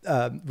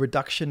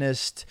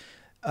reductionist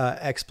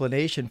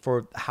explanation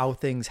for how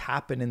things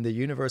happen in the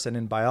universe and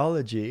in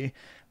biology,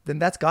 then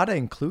that's got to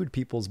include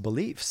people's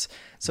beliefs.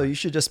 So you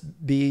should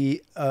just be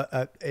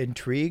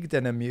intrigued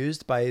and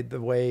amused by the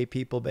way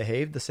people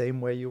behave, the same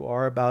way you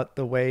are about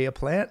the way a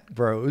plant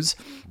grows.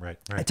 Right.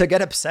 And to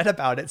get upset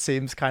about it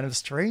seems kind of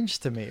strange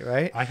to me,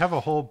 right? I have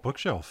a whole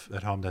bookshelf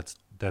at home that's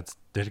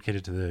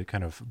dedicated to the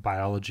kind of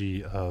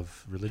biology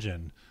of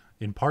religion,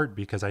 in part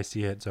because I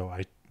see it. So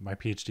my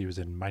PhD was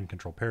in mind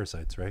control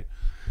parasites, right?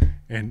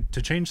 And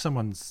to change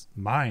someone's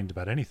mind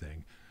about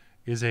anything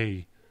is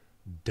a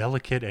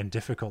delicate and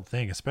difficult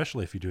thing,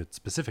 especially if you do it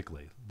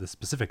specifically, the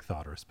specific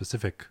thought or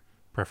specific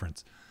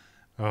preference.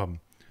 And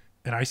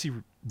I see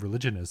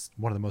religion as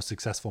one of the most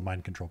successful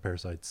mind control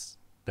parasites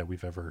that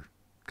we've ever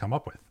come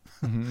up with.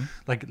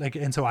 Mm-hmm.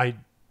 And so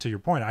to your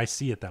point, I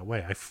see it that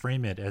way. I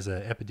frame it as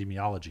an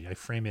epidemiology. I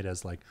frame it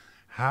as like,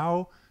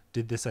 how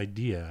did this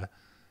idea,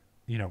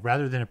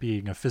 rather than it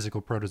being a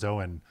physical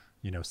protozoan,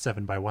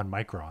 7 by 1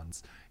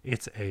 microns,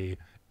 it's a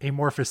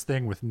amorphous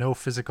thing with no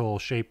physical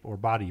shape or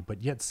body,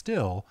 but yet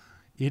still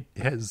it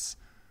has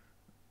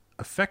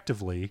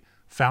effectively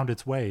found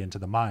its way into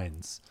the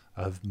minds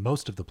of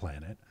most of the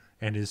planet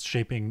and is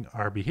shaping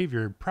our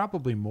behavior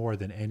probably more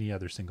than any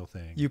other single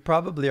thing. You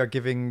probably are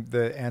giving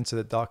the answer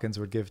that Dawkins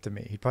would give to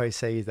me. He'd probably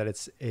say that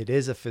it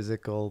is a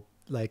physical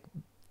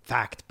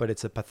fact, but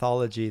it's a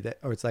pathology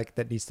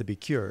that needs to be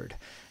cured,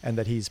 and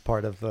that he's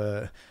part of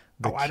the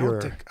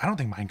cure. I don't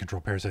think mind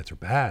control parasites are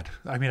bad.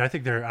 I mean, I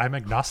think I'm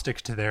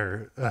agnostic to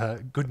their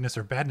goodness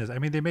or badness. I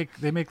mean, they make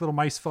little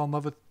mice fall in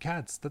love with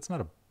cats. That's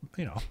not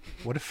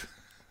what if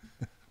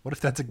what if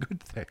that's a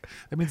good thing?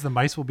 That means the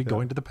mice will be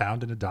going to the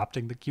pound and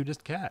adopting the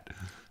cutest cat,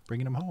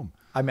 bringing him home.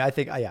 I mean, I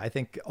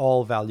think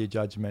all value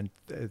judgment,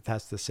 it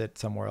has to sit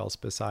somewhere else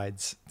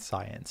besides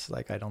science.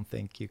 I don't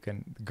think you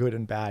can, good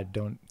and bad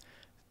don't.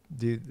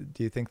 Do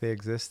you think they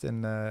exist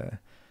in?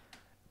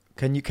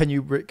 Can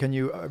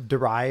you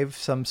derive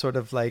some sort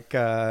of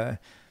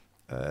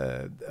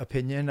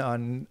opinion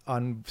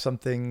on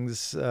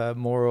something's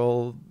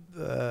moral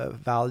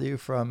value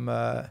from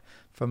a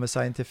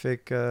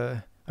scientific?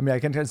 I mean, I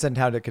can understand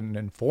how it can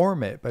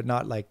inform it, but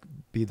not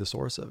be the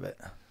source of it.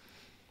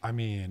 I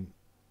mean,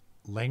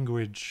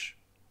 language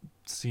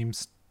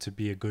seems to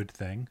be a good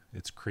thing.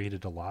 It's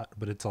created a lot,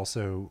 but it's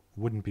also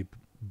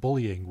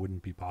bullying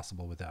wouldn't be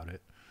possible without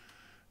it.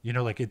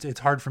 It's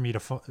hard for me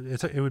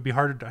it would be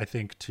hard, I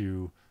think,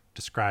 to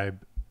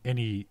describe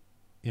any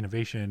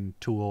innovation,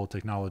 tool,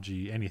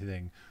 technology,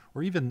 anything,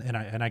 or even,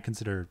 and I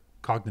consider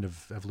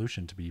cognitive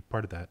evolution to be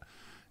part of that,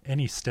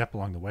 any step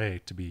along the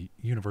way to be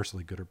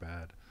universally good or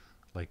bad.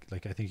 I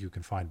think you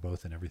can find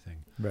both in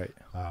everything. Right.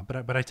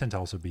 But I tend to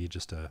also be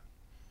just a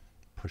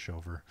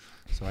pushover.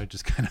 So I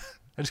just kind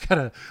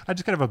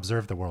of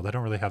observe the world. I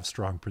don't really have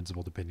strong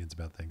principled opinions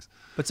about things.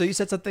 But so you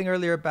said something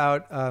earlier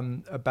about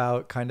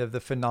kind of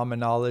the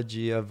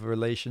phenomenology of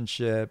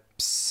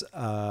relationships,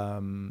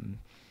 that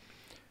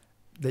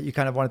you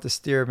kind of wanted to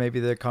steer maybe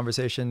the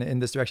conversation in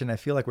this direction. I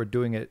feel like we're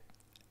doing it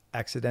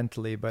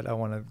accidentally, but I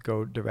want to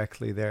go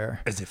directly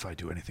there. As if I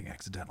do anything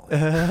accidentally.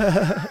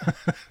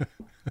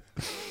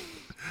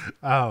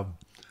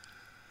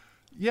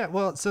 Yeah,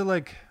 well, so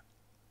let's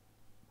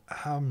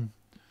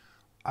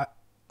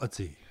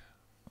see.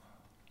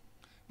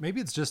 Maybe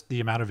it's just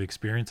the amount of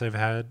experience I've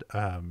had,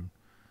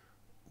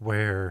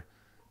 where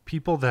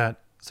people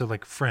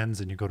friends,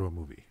 and you go to a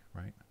movie,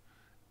 right?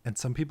 And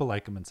some people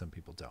like them and some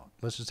people don't.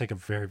 Let's just take a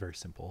very, very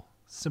simple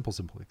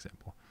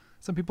example.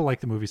 Some people like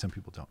the movie, some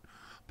people don't.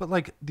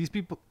 But these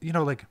people,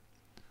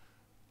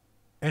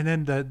 and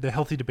then the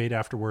healthy debate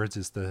afterwards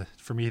is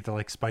for me,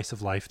 the spice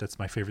of life. That's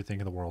my favorite thing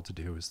in the world to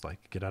do, is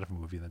get out of a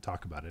movie and then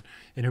talk about it.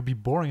 And it would be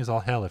boring as all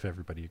hell if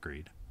everybody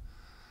agreed.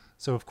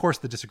 So of course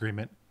the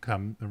disagreement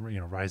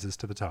rises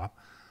to the top.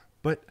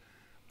 But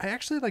I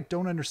actually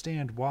don't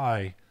understand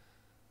why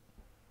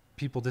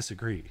people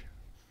disagree.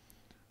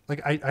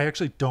 I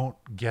actually don't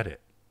get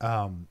it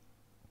on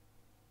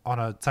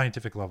a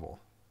scientific level.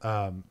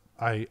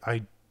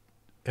 I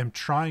am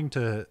trying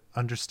to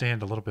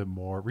understand a little bit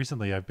more.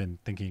 Recently, I've been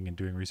thinking and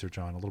doing research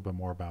on a little bit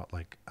more about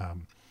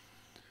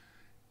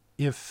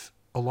if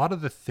a lot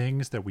of the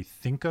things that we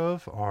think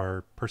of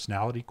are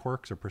personality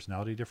quirks or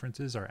personality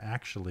differences are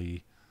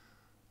actually,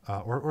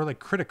 or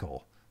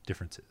critical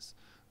differences,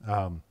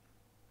 are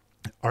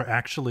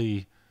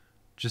actually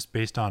just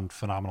based on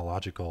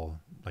phenomenological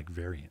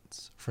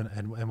variance.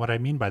 And what I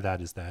mean by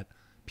that is that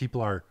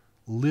people are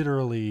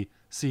literally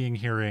seeing,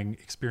 hearing,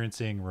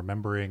 experiencing,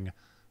 remembering,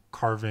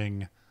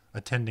 carving,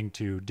 attending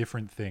to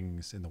different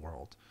things in the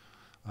world.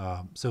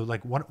 So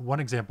one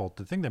example,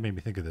 the thing that made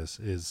me think of this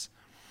is,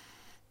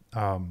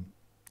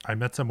 I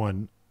met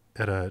someone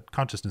at a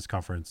consciousness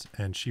conference,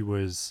 and she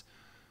was,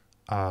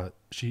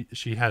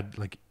 she had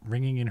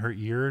ringing in her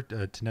ear,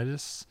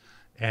 tinnitus,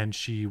 and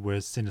she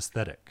was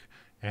synesthetic,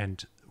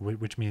 and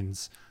which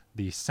means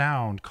the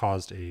sound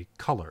caused a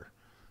color,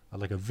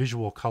 a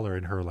visual color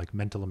in her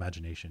mental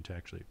imagination to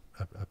actually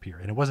appear.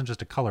 And it wasn't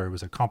just a color, it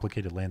was a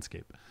complicated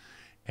landscape.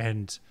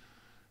 And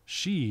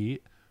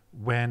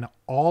when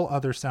all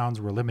other sounds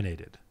were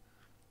eliminated,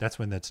 that's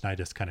when the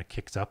tinnitus kind of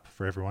kicks up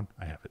for everyone.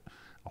 I have it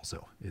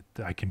also.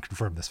 I can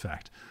confirm this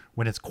fact.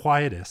 When it's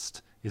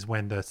quietest is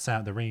when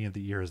the ringing of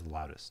the ear is the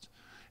loudest.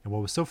 And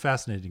what was so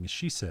fascinating is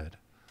she said,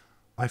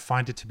 I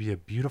find it to be a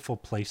beautiful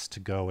place to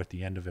go at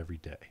the end of every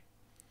day,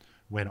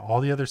 when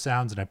all the other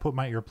sounds, and I put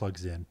my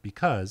earplugs in,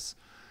 because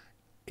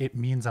it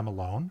means I'm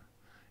alone.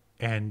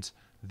 And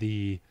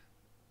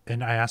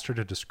I asked her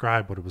to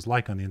describe what it was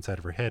like on the inside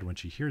of her head when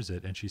she hears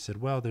it. And she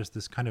said, well, there's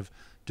this kind of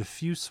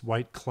diffuse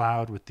white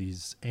cloud with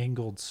these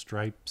angled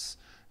stripes,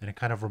 and it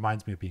kind of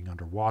reminds me of being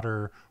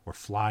underwater or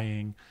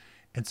flying.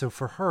 And so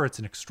for her, it's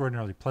an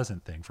extraordinarily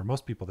pleasant thing. For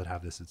most people that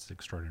have this, it's an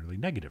extraordinarily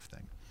negative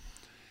thing.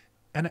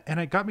 And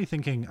it got me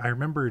thinking. I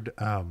remembered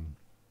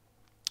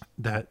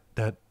that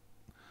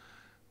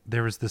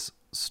there was this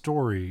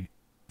story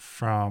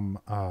from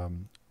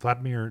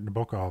Vladimir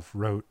Nabokov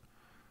wrote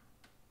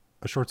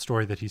a short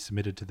story that he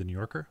submitted to the New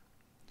Yorker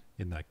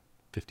in the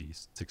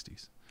 50s,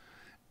 60s,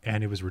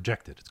 and it was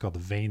rejected. It's called The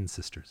Vane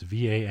Sisters,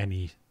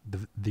 V-A-N-E,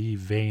 the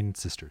Vane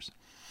Sisters.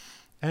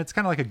 And it's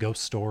kind of like a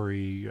ghost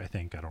story, I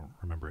think. I don't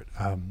remember it.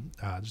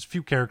 There's a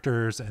few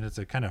characters, and it's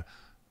a kind of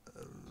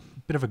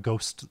bit of a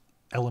ghost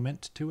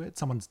element to it.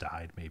 Someone's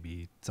died,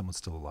 maybe. Someone's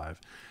still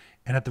alive.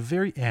 And at the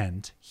very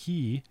end,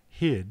 he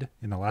hid,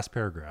 in the last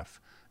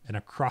paragraph, an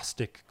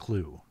acrostic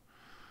clue,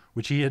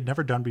 which he had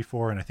never done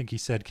before, and I think he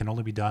said can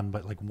only be done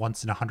but like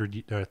once in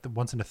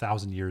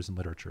 1,000 years in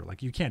literature.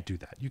 Like, you can't do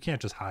that. You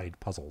can't just hide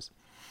puzzles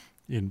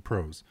in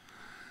prose.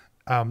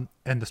 And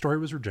the story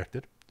was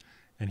rejected,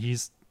 and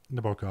he's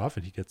Nabokov,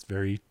 and he gets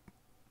very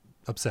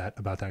upset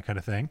about that kind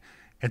of thing.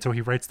 And so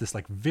he writes this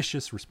like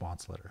vicious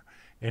response letter.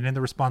 And in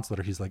the response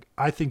letter, he's like,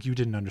 I think you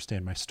didn't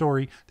understand my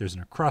story. There's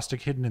an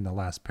acrostic hidden in the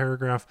last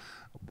paragraph.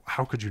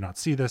 How could you not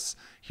see this?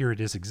 Here it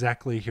is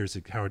exactly. Here's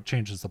how it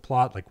changes the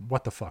plot. Like,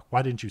 what the fuck?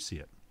 Why didn't you see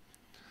it?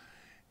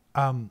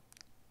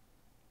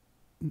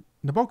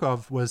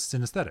 Nabokov was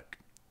synesthetic.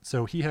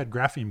 So he had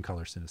grapheme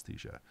color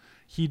synesthesia.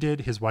 He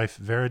did, his wife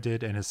Vera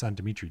did, and his son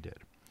Dmitri did.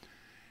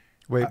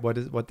 Wait,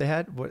 what they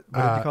had? What did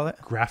you call it?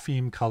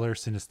 Grapheme color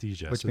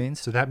synesthesia. Which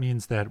means? So that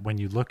means that when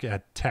you look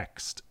at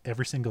text,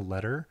 every single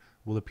letter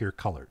will appear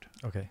colored.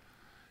 Okay.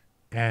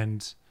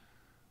 And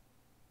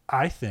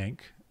I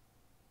think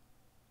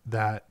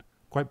that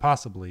quite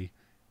possibly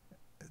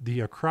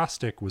the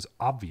acrostic was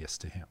obvious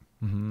to him.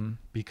 Mm-hmm.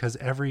 Because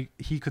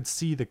he could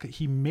see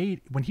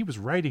when he was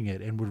writing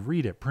it and would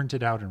read it, print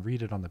it out and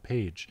read it on the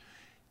page,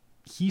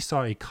 he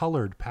saw a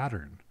colored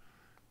pattern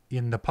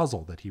in the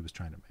puzzle that he was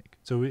trying to make.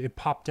 So it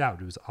popped out.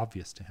 It was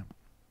obvious to him.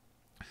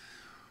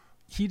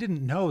 He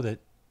didn't know that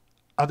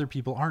other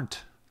people aren't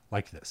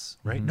like this,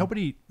 right?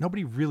 Mm-hmm.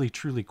 Nobody really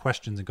truly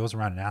questions and goes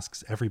around and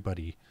asks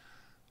everybody,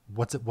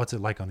 what's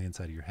it like on the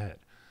inside of your head?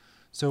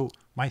 So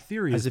my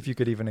theory is, as if you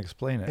could even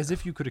explain it. As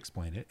if you could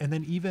explain it. And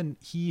then even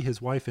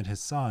his wife and his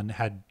son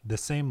had the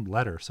same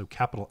letter. So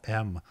capital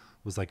M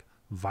was like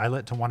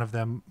violet to one of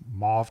them,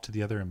 mauve to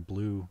the other, and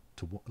blue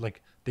to,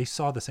 like, they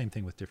saw the same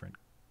thing with different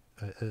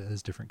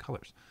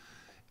colors.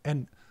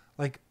 And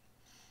like,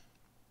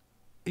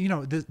 you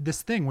know,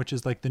 this thing, which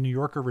is like the New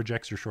Yorker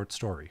rejects your short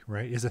story,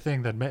 right, is a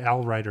thing that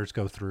all writers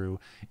go through,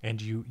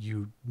 and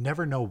you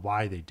never know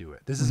why they do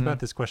it. This is about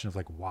this question of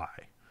like,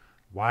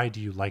 why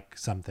do you like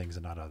some things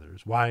and not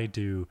others? Why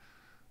do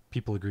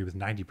people agree with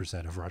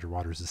 90% of Roger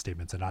Waters'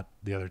 statements and not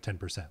the other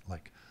 10%?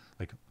 Like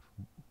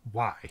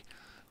why?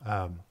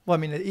 Well, I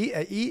mean,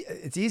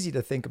 it's easy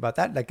to think about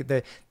that. Like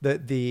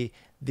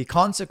the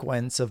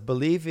consequence of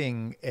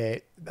believing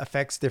it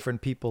affects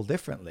different people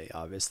differently,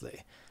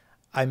 obviously.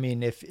 I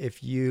mean,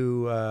 if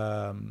you,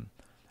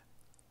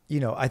 you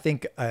know, I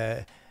think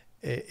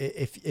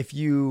if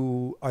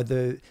you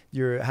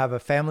have a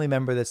family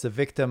member that's the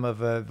victim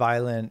of a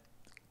violent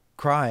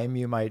crime,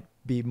 you might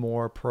be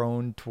more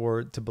prone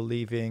to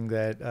believing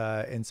that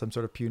in some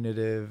sort of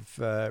punitive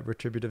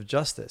retributive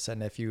justice.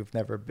 And if you've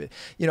never been,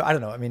 you know, I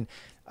don't know. I mean,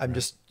 I'm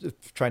just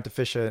trying to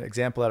fish an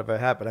example out of a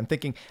hat, but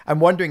I'm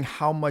wondering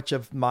how much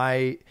of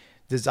my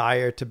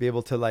desire to be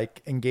able to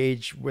like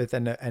engage with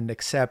and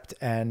accept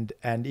and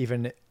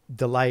even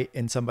delight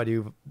in somebody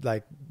who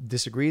like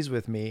disagrees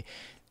with me,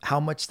 how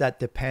much that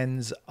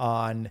depends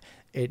on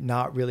it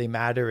not really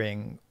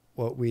mattering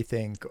what we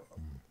think,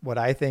 what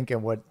I think,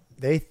 and what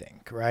they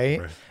think,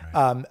 right?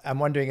 I'm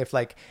wondering if,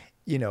 like,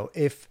 you know,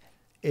 if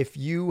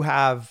you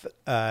have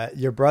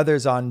your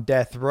brother's on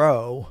death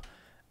row,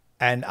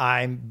 and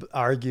I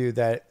argue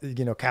that,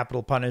 you know,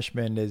 capital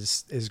punishment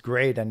is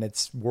great and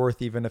it's worth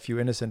even a few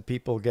innocent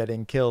people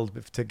getting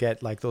killed to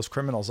get like those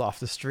criminals off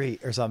the street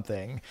or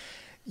something,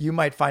 you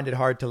might find it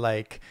hard to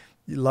like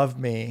love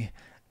me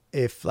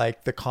if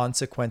like the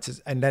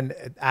consequences, and then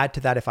add to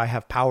that if I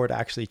have power to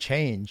actually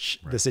change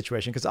the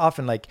situation. Because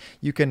often like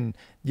you can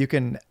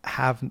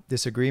have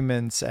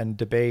disagreements and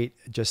debate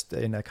just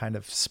in a kind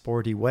of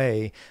sporty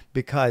way,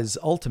 because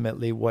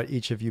ultimately what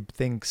each of you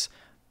thinks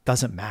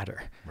doesn't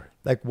matter.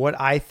 Like what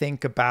I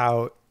think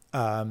about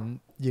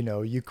you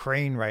know,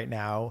 Ukraine right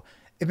now,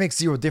 it makes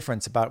zero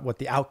difference about what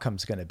the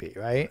outcome's going to be,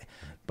 right?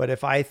 But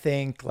if I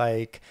think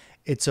like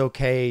it's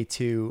okay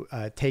to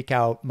take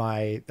out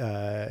my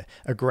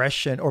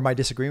aggression or my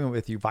disagreement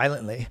with you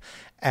violently,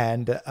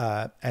 and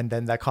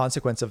then the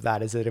consequence of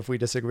that is that if we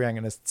disagree, I'm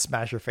going to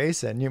smash your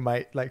face in, you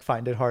might like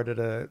find it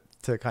harder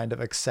to kind of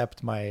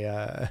accept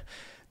my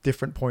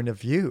different point of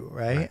view,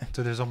 right?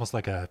 So there's almost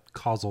like a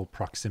causal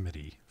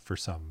proximity for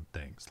some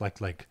things, like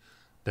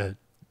the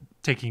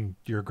taking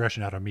your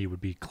aggression out on me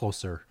would be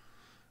closer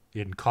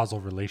in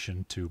causal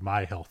relation to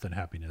my health and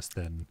happiness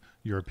than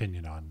your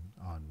opinion on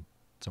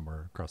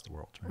somewhere across the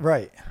world.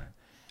 Right.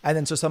 And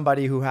then so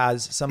somebody who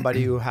has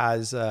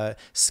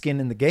skin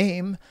in the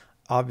game,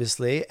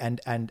 obviously, and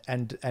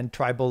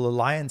tribal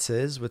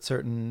alliances with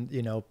certain,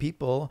 you know,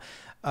 people,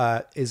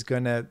 is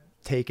going to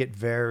take it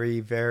very,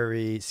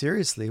 very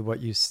seriously what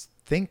you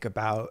think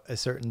about a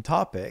certain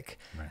topic.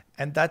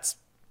 And that's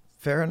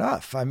fair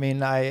enough. I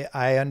mean,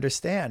 I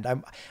understand.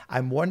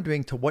 I'm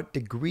wondering to what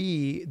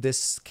degree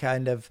this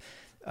kind of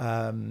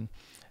I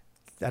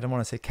don't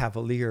want to say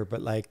cavalier,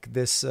 but like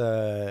this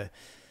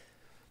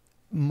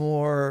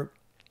more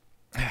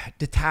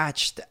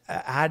detached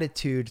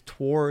attitude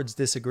towards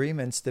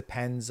disagreements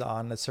depends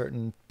on a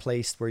certain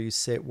place where you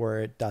sit,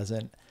 where it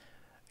doesn't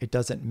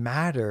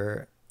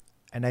matter.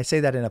 And I say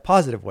that in a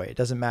positive way. It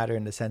doesn't matter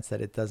in the sense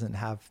that it doesn't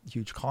have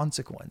huge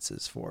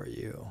consequences for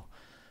you.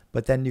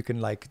 But then you can,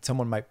 like,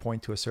 someone might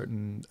point to a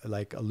certain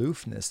like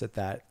aloofness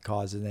that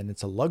causes, and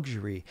it's a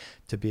luxury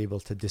to be able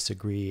to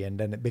disagree. And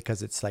then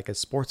because it's like a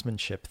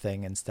sportsmanship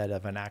thing instead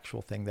of an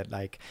actual thing that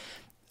like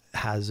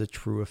has a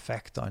true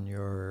effect on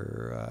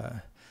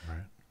your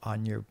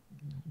on your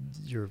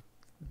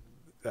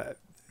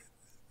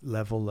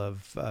level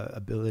of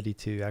ability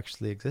to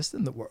actually exist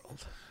in the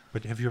world.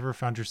 But have you ever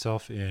found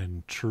yourself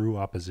in true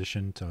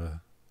opposition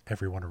to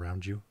everyone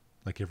around you,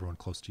 like everyone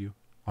close to you?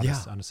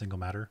 On a single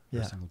matter, or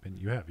a single opinion?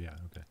 You have, yeah,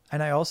 okay.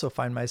 And I also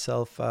find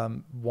myself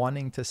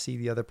wanting to see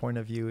the other point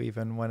of view,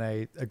 even when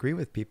I agree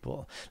with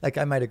people. Like,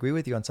 I might agree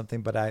with you on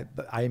something, but I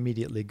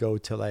immediately go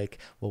to like,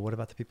 well, what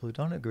about the people who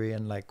don't agree,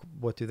 and like,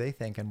 what do they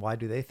think, and why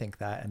do they think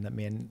that, and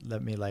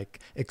let me like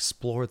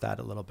explore that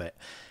a little bit.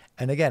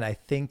 And again, I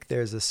think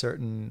there's a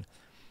certain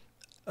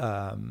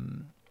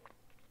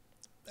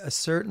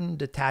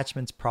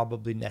detachment's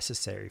probably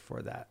necessary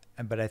for that.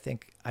 But I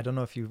don't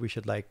know if we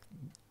should like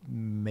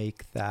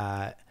make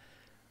that,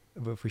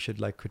 if we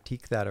should like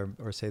critique that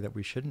or say that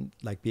we shouldn't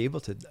like be able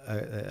to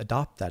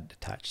adopt that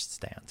detached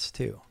stance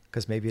too,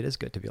 because maybe it is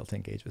good to be able to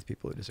engage with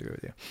people who disagree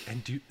with you.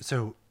 And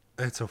so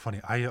it's so funny.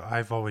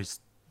 I've always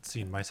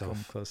seen myself.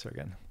 Come closer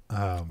again,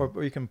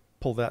 or you can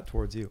pull that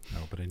towards you. No,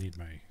 but I need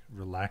my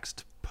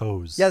relaxed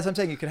pose. Yeah, that's what I'm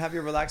saying. You can have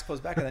your relaxed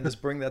pose back and then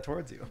just bring that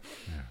towards you.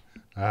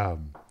 Yeah.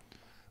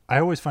 I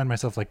always find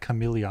myself like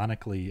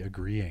chameleonically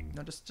agreeing.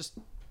 No, just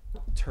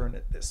turn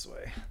it this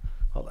way.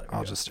 Hold on.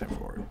 I'll just stand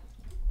forward.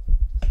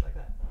 Just like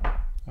that.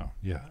 Oh,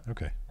 yeah.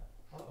 Okay.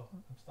 Uh-oh,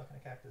 I'm stuck in a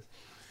cactus.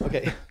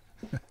 Okay.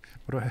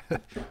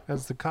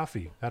 How's the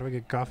coffee? How do I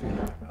get coffee?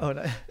 Oh,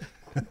 no.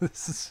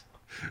 This is,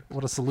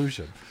 what a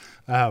solution.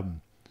 I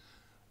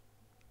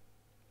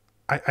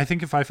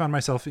think if I found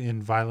myself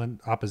in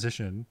violent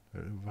opposition,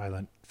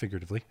 violent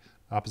figuratively,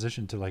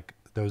 opposition to like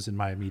those in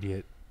my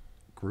immediate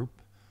group,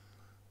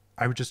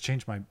 I would just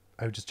change my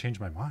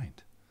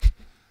mind.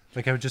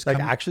 Like I would just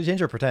actually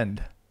change or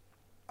pretend?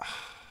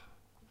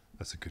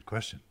 That's a good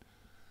question.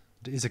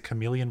 Is a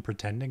chameleon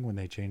pretending when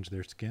they change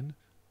their skin,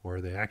 or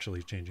are they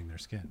actually changing their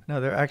skin?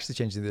 No, they're actually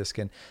changing their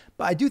skin.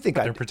 But I do think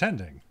they're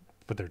pretending,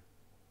 but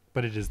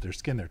it is their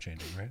skin they're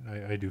changing, right?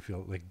 I do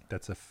feel like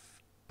that's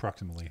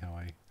approximately how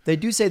I. They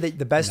do say that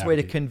the best way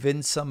to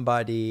convince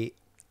somebody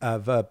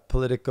of a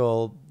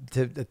political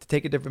to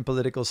take a different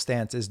political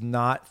stance is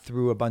not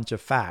through a bunch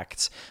of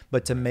facts,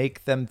 but to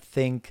make them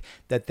think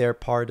that they're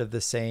part of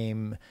the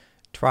same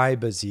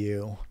tribe as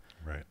you.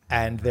 Right.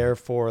 And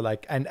therefore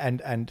like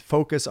and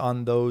focus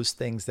on those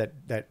things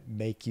that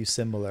make you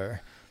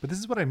similar. But this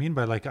is what I mean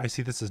by like, I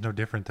see this as no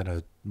different than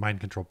a mind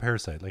control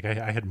parasite. Like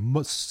I had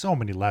so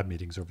many lab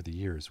meetings over the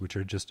years, which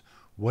are just,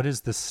 what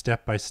is the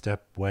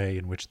step-by-step way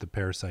in which the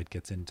parasite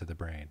gets into the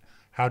brain?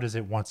 How does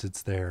it, once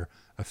it's there,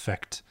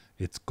 affect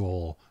its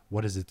goal?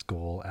 What is its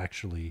goal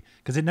actually?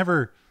 Because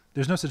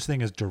there's no such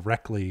thing as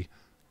directly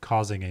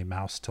causing a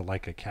mouse to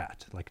like a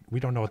cat. Like we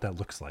don't know what that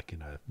looks like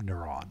in a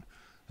neuron.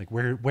 Like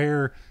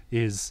where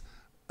is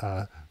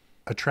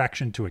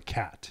attraction to a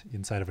cat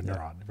inside of a neuron?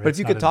 Right? But if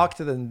you could talk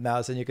to the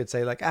mouse and you could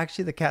say like,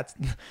 actually the cat's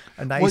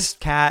a nice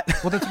cat.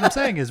 Well, that's what I'm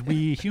saying is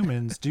we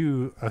humans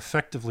do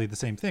effectively the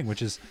same thing,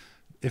 which is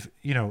if,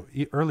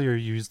 earlier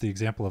you used the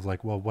example of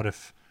like, well, what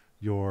if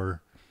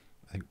your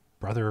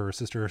brother or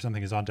sister or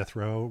something is on death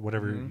row,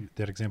 whatever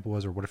that example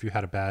was, or what if you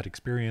had a bad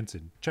experience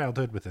in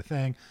childhood with a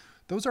thing?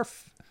 Those are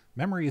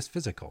memory is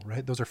physical,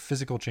 right? Those are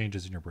physical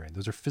changes in your brain.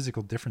 Those are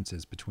physical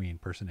differences between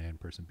person A and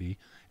person B.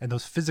 And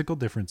those physical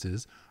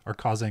differences are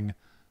causing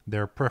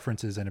their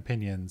preferences and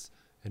opinions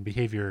and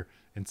behavior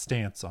and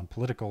stance on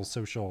political,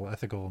 social,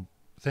 ethical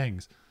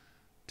things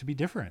to be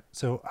different.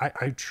 So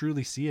I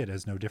truly see it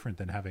as no different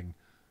than having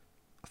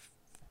a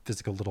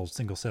physical little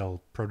single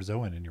cell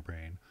protozoan in your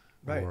brain,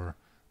 right, or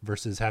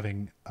versus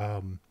having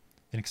an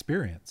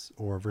experience,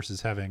 or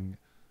versus having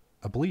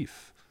a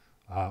belief,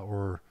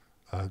 or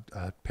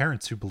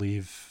parents who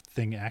believe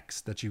thing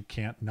X that you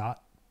can't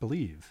not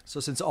believe. So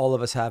since all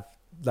of us have,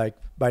 like,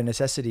 by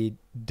necessity,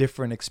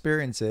 different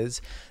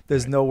experiences,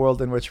 there's no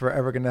world in which we're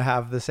ever going to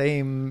have the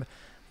same.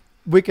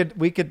 We could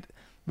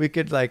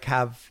like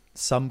have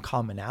some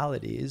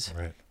commonalities,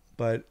 right?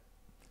 But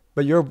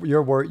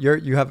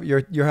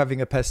you're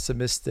having a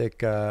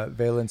pessimistic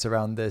valence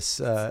around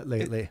this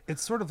lately.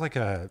 It's sort of like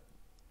I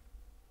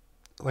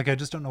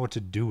just don't know what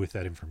to do with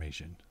that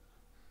information.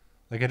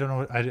 Like I don't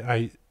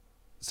know.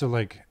 So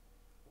like,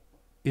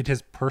 it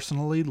has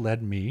personally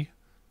led me,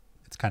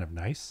 it's kind of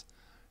nice,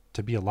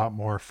 to be a lot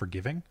more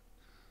forgiving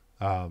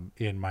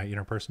in my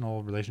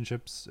interpersonal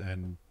relationships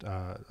and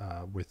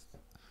with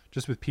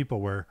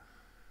people where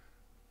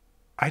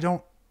I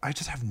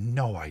just have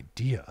no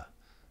idea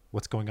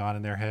what's going on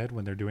in their head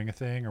when they're doing a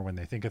thing or when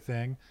they think a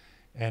thing.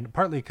 And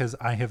partly because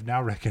I have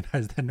now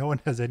recognized that no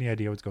one has any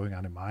idea what's going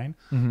on in mine.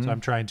 Mm-hmm. So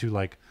I'm trying to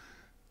like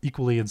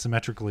equally and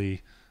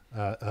symmetrically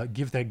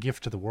give that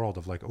gift to the world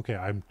of like, okay,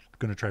 I'm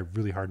going to try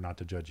really hard not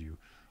to judge you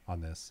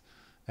on this.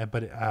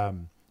 But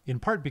in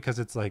part because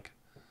it's like,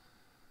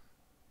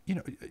 you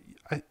know,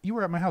 you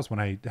were at my house when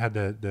I had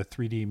the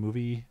 3D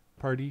movie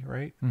party,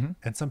 right? Mm-hmm.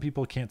 And some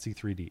people can't see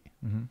 3D.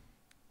 Mm-hmm.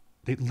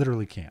 They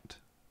literally can't.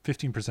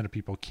 15% of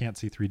people can't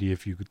see 3D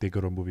if they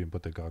go to a movie and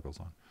put the goggles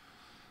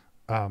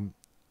on.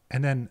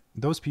 And then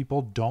those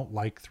people don't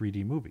like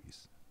 3D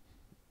movies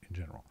in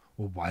general.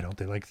 Well, why don't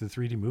they like the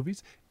 3D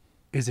movies?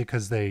 Is it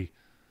because they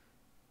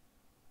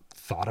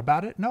thought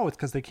about it? No, it's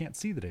because they can't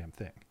see the damn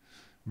thing,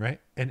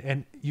 right?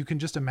 And you can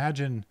just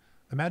imagine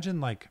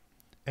like,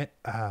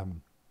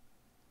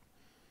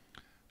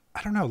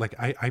 I don't know, like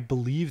I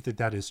believe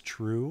that is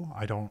true.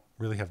 I don't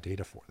really have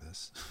data for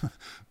this,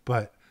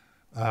 but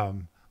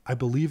I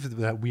believe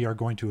that we are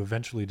going to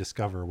eventually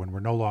discover, when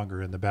we're no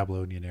longer in the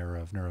Babylonian era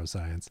of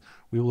neuroscience,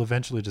 we will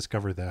eventually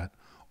discover that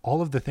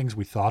all of the things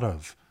we thought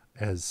of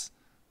as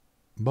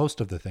most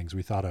of the things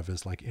we thought of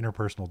as like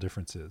interpersonal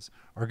differences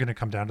are going to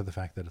come down to the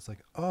fact that it's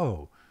like,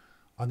 oh,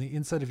 on the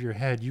inside of your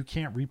head, you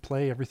can't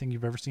replay everything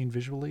you've ever seen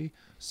visually.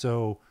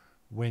 So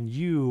when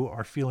you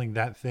are feeling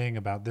that thing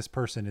about this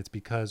person, it's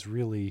because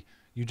really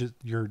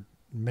your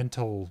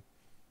mental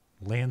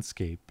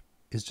landscape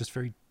is just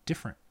very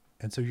different.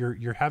 And so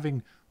you're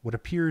having what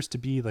appears to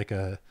be like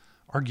a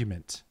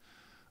argument.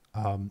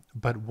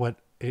 But what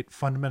it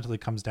fundamentally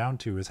comes down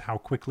to is how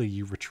quickly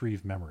you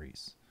retrieve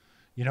memories.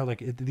 You know,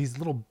 like these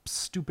little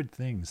stupid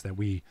things that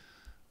we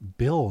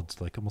build,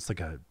 like almost like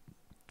a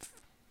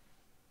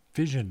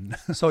vision.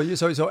 So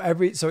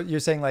you're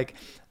saying like,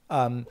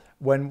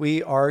 when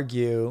we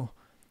argue,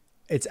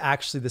 it's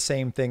actually the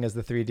same thing as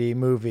the 3D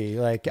movie.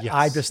 Like, yes.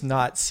 I'm just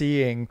not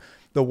seeing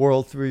the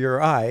world through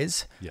your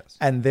eyes. Yes.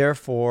 And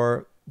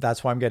therefore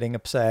that's why I'm getting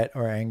upset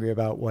or angry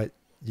about what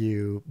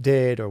you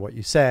did or what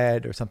you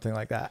said or something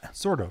like that.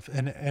 Sort of.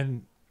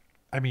 And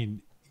I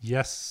mean,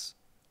 yes,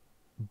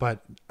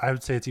 but I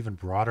would say it's even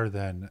broader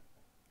than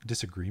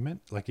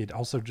disagreement. Like it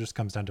also just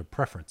comes down to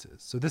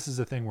preferences. So this is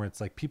a thing where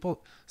it's like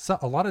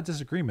a lot of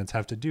disagreements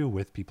have to do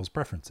with people's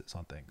preferences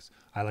on things.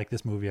 I like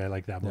this movie. I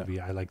like that movie.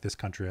 Yeah. I like this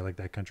country. I like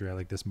that country. I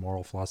like this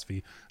moral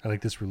philosophy. I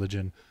like this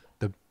religion.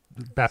 The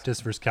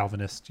Baptist versus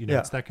Calvinist, you know,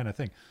 It's that kind of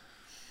thing.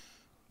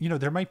 You know,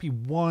 there might be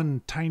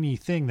one tiny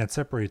thing that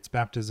separates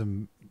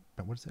baptism.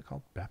 What is it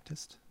called?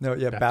 Baptist? No,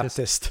 yeah,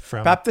 Baptist.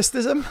 From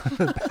Baptistism?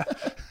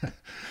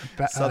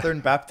 Southern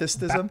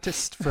Baptistism?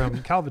 Baptist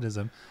from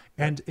Calvinism.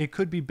 And it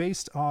could be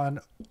based on,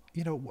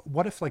 you know,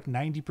 what if like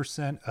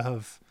 90%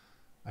 of,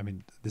 I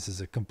mean, this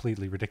is a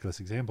completely ridiculous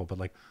example, but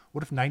like,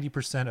 what if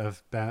 90%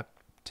 of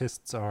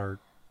Baptists are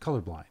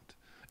colorblind?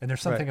 And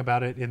there's something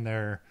about it in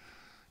there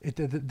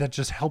that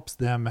just helps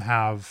them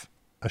have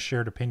a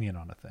shared opinion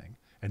on a thing.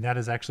 And that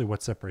is actually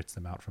what separates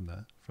them out from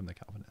the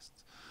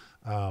Calvinists.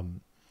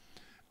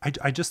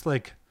 I just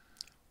like,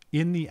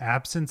 in the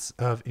absence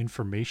of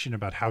information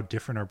about how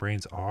different our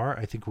brains are,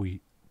 I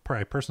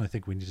personally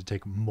think we need to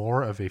take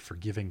more of a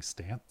forgiving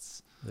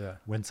stance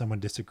when someone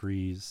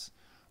disagrees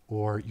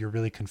or you're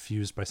really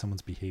confused by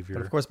someone's behavior.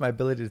 But of course, my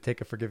ability to take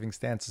a forgiving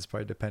stance is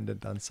probably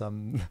dependent on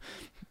some,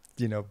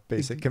 you know,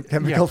 basic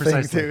chemical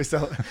thing too.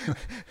 So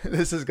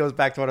this goes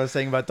back to what I was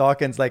saying about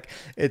Dawkins. Like,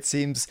 it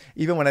seems,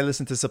 even when I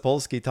listen to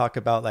Sapolsky talk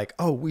about like,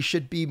 oh, we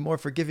should be more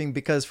forgiving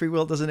because free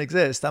will doesn't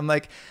exist. I'm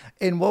like,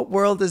 in what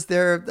world is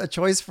there a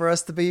choice for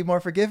us to be more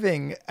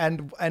forgiving?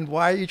 And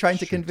why are you trying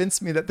to convince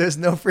me that there's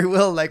no free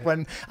will? Like,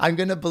 when I'm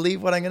going to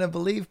believe what I'm going to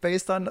believe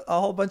based on a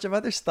whole bunch of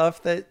other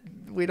stuff that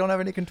we don't have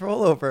any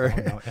control over.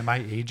 Oh, no. Am I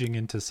aging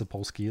into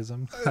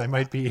Sapolskyism? I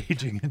might be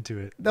aging into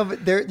it. No,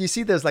 but there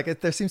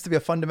seems to be a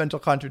fundamental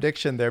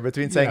contradiction there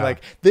between saying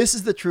like, this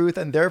is the truth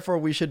and therefore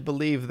we should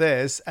believe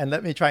this, and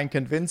let me try and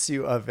convince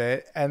you of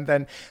it.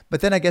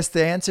 But then I guess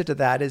the answer to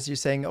that is you're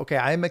saying, okay,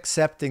 I'm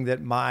accepting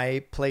that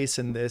my place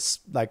in this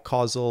like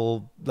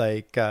causal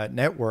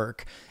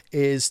network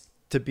is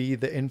to be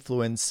the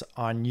influence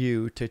on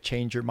you to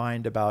change your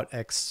mind about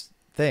X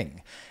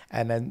thing.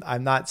 And then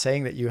I'm not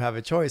saying that you have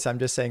a choice. I'm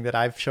just saying that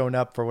I've shown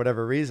up for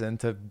whatever reason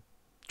to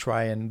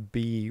try and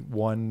be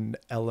one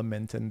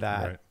element in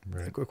that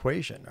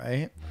equation,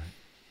 right?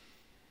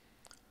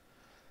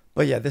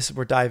 But yeah,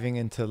 we're diving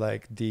into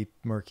like deep,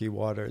 murky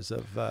waters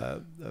of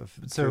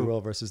free will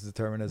versus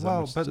determinism.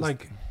 Well, but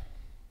like,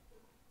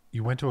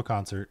 you went to a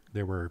concert.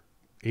 There were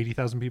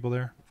 80,000 people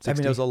there. 60, I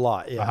mean, it was a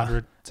lot. Yeah,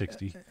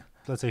 160.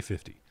 Let's say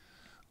 50.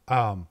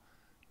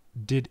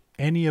 Did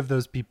any of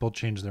those people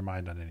change their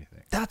mind on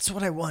anything? That's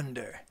what I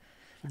wonder.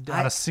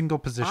 On a single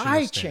position.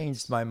 I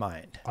changed my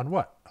mind. On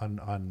what?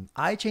 On.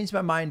 I changed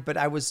my mind, but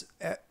I was.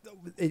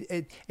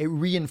 It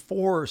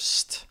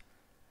reinforced.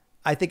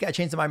 I think I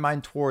changed my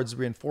mind towards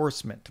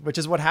reinforcement, which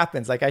is what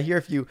happens. Like I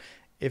hear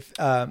if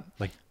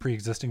like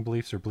pre-existing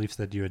beliefs or beliefs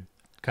that you had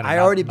kind of I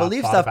already not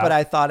believe thought stuff, about. but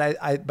I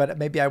thought but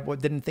maybe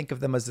didn't think of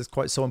them as this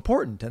quite so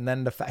important. And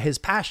then his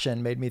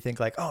passion made me think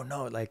like, oh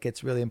no, like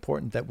it's really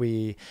important that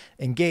we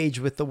engage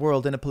with the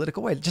world in a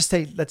political way.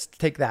 Let's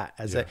take that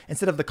as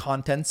instead of the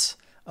contents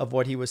of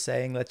what he was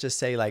saying, let's just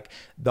say like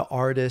the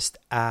artist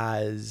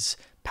as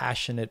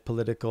passionate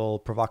political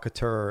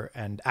provocateur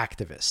and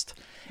activist.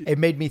 It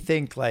made me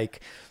think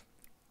like,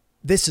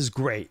 this is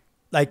great.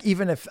 Like,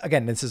 even if,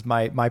 again, this is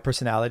my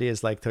personality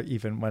is like to,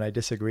 even when I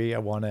disagree, I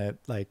want to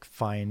like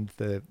find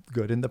the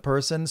good in the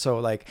person. So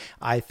like,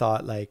 I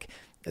thought like,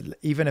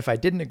 even if I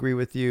didn't agree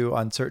with you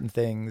on certain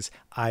things,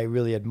 I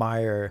really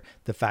admire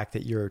the fact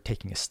that you're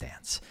taking a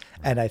stance.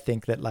 Right. And I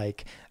think that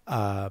like,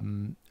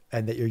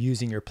 and that you're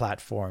using your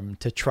platform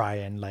to try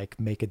and like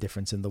make a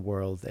difference in the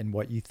world and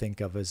what you think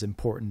of as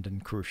important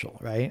and crucial.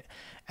 Right.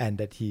 And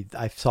that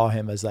I saw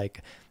him as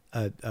like,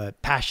 a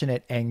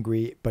passionate,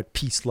 angry, but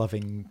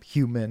peace-loving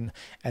human,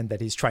 and that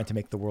he's trying to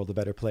make the world a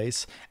better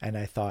place. And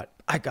I thought,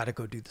 I got to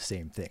go do the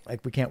same thing.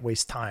 Like, we can't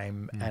waste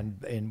time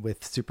and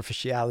with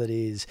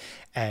superficialities,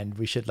 and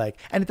we should like,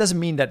 and it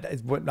doesn't mean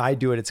that when I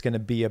do it, it's going to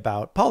be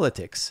about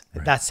politics.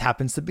 Right. That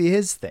happens to be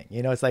his thing.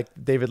 You know, it's like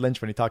David Lynch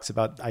when he talks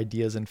about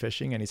ideas in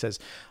fishing, and he says,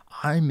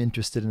 I'm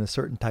interested in a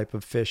certain type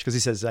of fish, because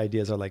he says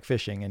ideas are like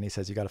fishing, and he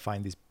says you got to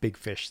find these big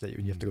fish that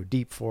you have to go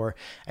deep for.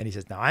 And he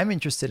says, now I'm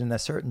interested in a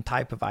certain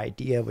type of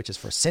idea, which is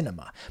for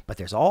cinema, but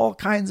there's all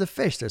kinds of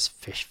fish. There's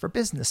fish for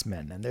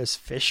businessmen, and there's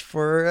fish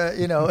for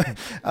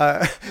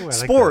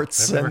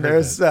sports, and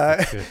there's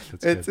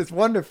it's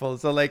wonderful.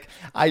 So like,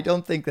 I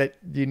don't think that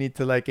you need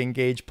to like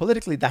engage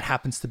politically. That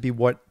happens to be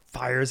what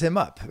fires him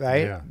up,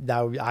 right? Yeah.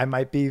 Now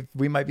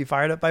we might be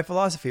fired up by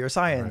philosophy or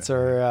science, right,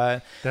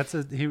 or that's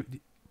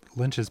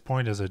Lynch's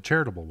point is a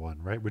charitable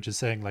one, right? Which is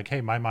saying like,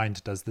 hey, my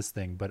mind does this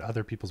thing, but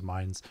other people's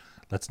minds,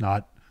 let's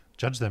not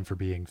judge them for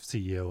being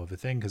CEO of a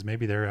thing, because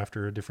maybe they're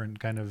after a different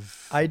kind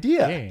of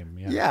idea game.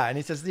 Yeah. And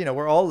he says,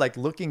 we're all like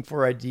looking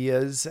for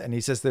ideas, and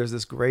he says there's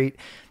this great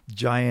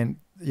giant,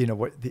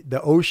 what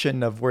the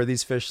ocean of where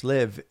these fish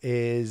live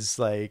is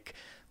like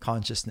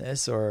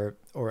consciousness or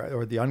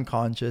the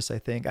unconscious. I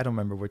think, I don't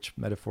remember which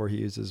metaphor he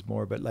uses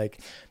more, but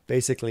like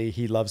basically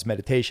he loves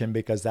meditation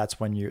because that's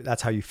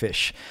how you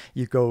fish.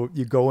 You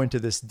go into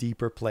this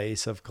deeper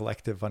place of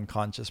collective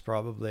unconscious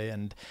probably,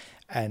 and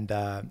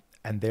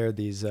there are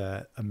these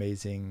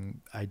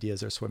amazing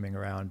ideas are swimming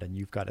around, and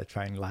you've got to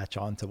try and latch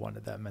onto one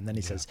of them. And then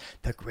he says,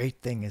 the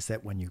great thing is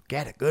that when you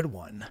get a good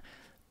one,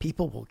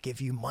 people will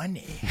give you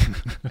money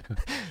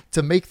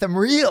to make them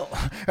real,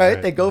 right?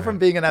 They go from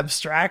being an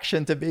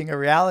abstraction to being a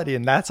reality.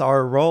 And that's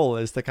our role,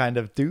 is to kind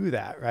of do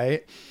that,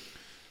 right?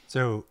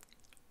 So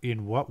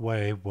in what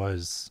way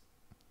was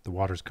the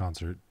Waters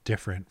concert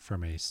different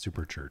from a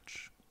super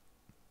church?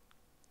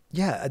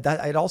 Yeah,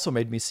 that it also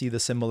made me see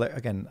the similar.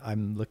 Again,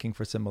 I'm looking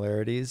for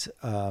similarities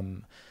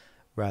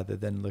rather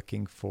than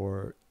looking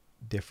for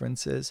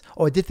differences.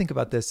 Oh, I did think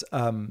about this.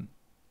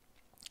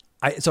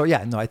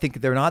 I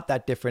think they're not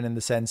that different in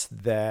the sense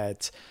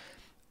that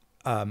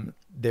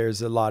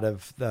there's a lot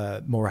of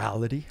the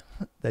morality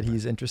that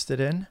he's interested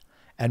in,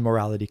 and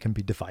morality can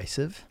be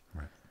divisive,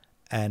 right,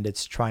 and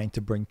it's trying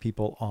to bring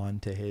people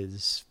onto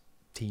his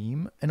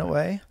team in a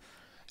way.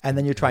 And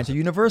then you're trying to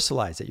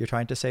universalize it. You're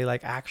trying to say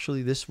like,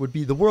 actually,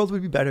 the world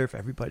would be better if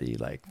everybody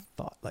like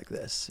thought like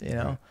this,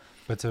 Right.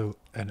 But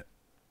and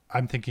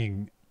I'm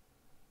thinking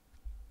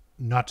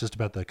not just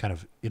about the kind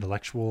of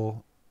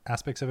intellectual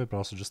aspects of it, but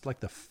also just like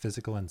the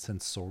physical and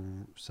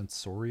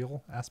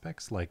sensorial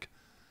aspects, like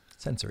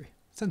sensory,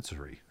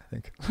 I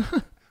think.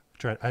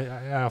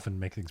 I often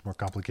make things more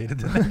complicated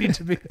than they need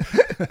to be.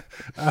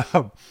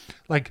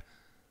 Like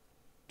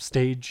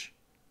stage,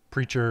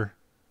 preacher,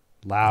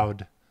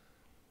 loud,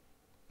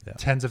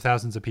 tens of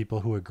thousands of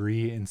people who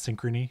agree in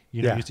synchrony.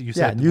 You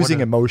said using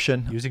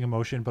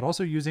emotion, but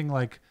also using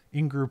like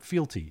in-group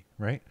fealty,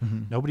 right?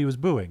 Mm-hmm. Nobody was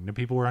booing. The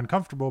people were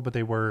uncomfortable, but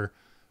they were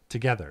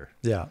together.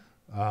 Yeah.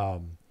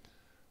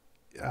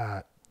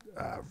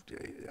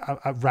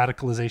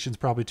 Radicalization is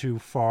probably too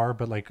far,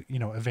 but like,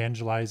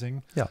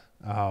 evangelizing. Yeah.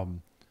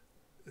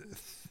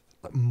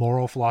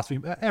 Moral philosophy.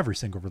 Every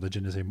single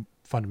religion is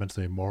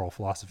fundamentally a moral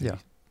philosophy.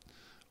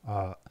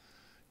 Yeah.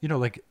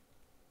 Like,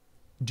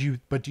 do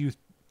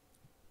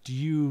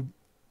you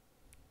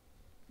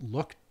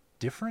look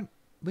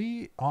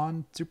differently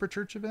on super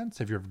church events?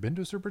 Have you ever been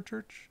to a super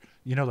church?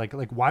 Like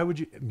why would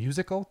you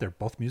musical? They're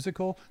both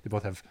musical. They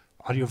both have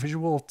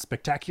audiovisual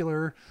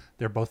spectacular.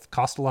 They're both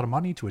cost a lot of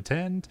money to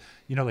attend.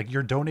 Like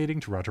you're donating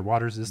to Roger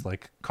Waters'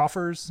 like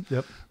coffers.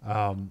 Yep.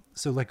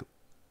 So like,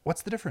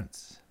 what's the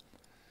difference?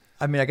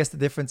 I mean, I guess the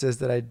difference is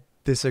that I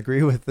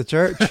disagree with the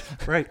church.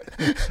 Right.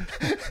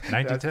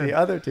 90-10. That's the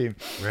other team.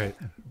 Right.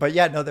 But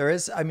yeah, no, there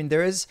is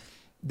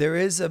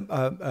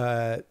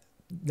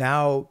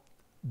now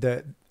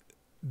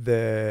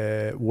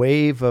the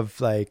wave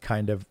of like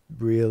kind of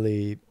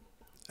really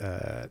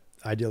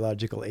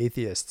ideological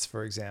atheists,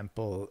 for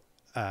example,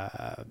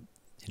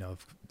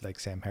 like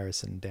Sam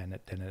Harrison,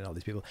 Dennett, and all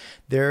these people.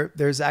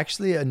 There's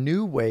actually a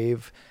new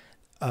wave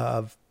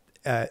of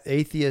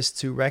atheists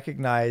to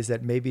recognize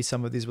that maybe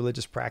some of these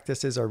religious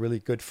practices are really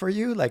good for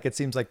you. Like it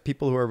seems like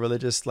people who are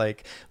religious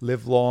like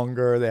live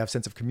longer, they have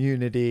sense of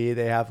community,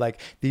 they have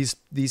like these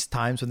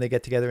times when they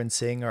get together and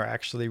sing are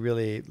actually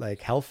really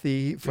like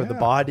healthy for the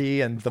body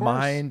and the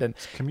mind and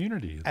it's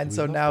community. And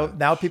so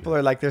now people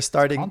are like they're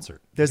starting.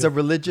 There's a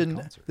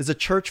religion. There's a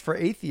church for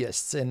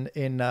atheists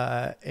in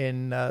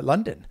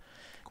London.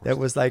 That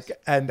was like,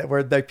 and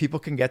where like people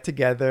can get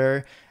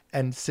together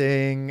and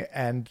sing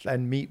and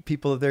meet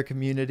people of their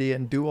community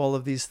and do all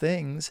of these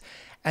things.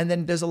 And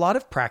then there's a lot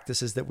of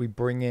practices that we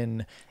bring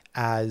in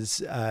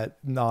as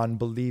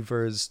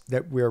non-believers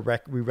that we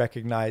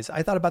recognize.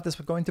 I thought about this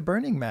with going to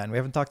Burning Man. We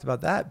haven't talked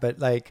about that, but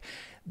like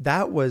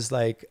that was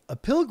like a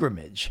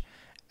pilgrimage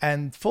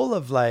and full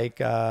of like,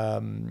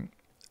 full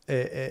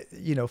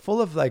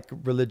of like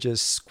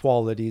religious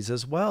qualities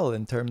as well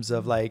in terms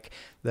of like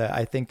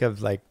I think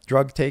of like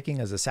drug taking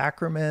as a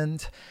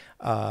sacrament.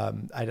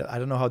 I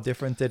don't know how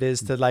different it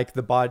is to like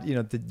the body,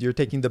 you're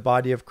taking the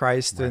body of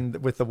Christ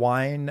and with the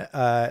wine,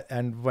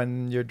 and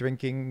when you're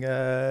drinking,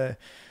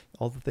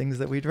 all the things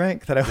that we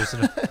drank there's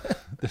an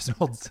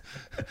old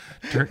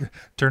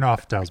turn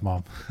off Tao's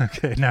mom.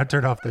 Okay. Now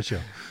turn off the show.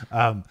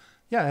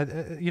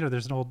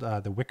 There's an old,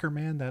 The Wicker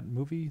Man, that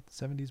movie,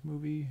 70s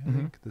movie, I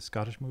think the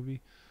Scottish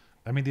movie.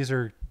 I mean, these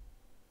are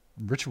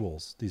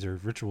rituals. These are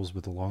rituals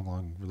with a long,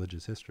 long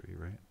religious history,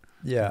 right?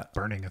 Yeah. Like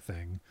burning a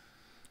thing.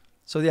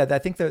 So yeah, I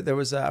think there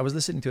was I was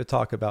listening to a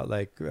talk about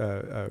like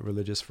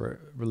religion,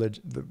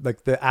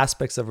 like the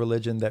aspects of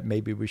religion that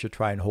maybe we should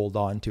try and hold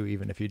on to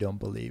even if you don't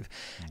believe,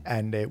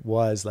 and it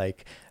was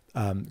like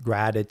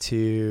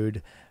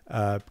gratitude,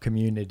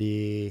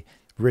 community,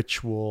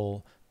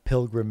 ritual,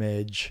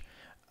 pilgrimage,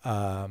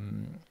 just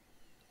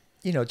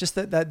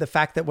the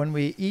fact that when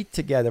we eat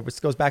together, which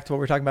goes back to what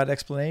we're talking about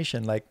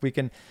explanation, like we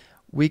can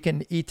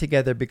eat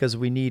together because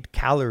we need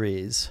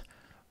calories.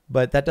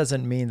 But that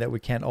doesn't mean that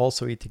we can't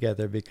also eat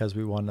together because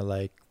we want to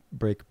like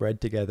break bread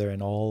together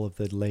and all of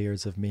the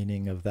layers of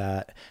meaning of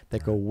that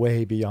go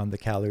way beyond the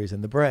calories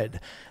in the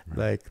bread.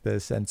 Like the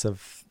sense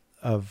of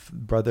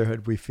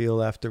brotherhood we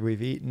feel after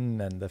we've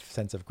eaten and the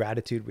sense of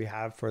gratitude we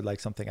have for like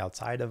something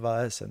outside of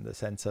us and the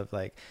sense of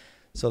like,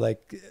 so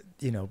like,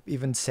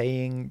 even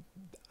saying,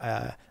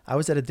 I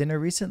was at a dinner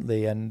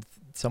recently and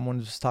someone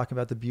was talking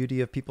about the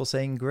beauty of people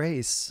saying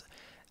grace.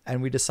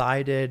 And we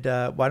decided,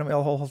 why don't we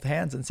all hold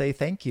hands and say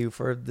thank you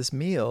for this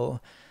meal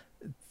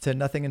to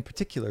nothing in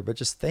particular, but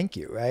just thank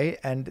you, right?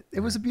 And it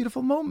was a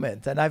beautiful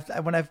moment. And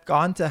when I've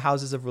gone to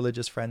houses of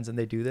religious friends and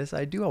they do this,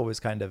 I do always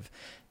kind of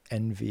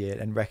envy it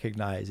and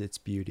recognize its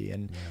beauty.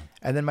 And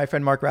then my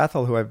friend Mark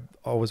Rathel, who I've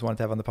always wanted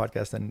to have on the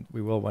podcast, and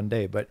we will one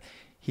day, but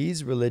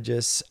he's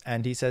religious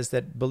and he says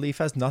that belief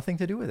has nothing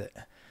to do with it.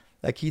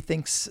 Like he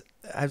thinks,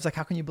 I was like,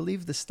 how can you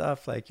believe this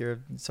stuff? Like you're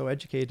so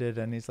educated.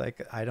 And he's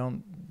like, I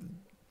don't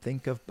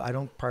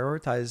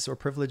prioritize or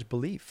privilege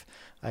belief.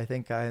 I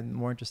think I'm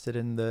more interested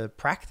in the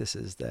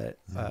practices that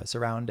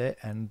surround it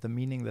and the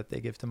meaning that they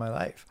give to my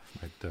life.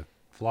 Right, the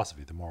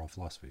philosophy, the moral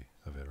philosophy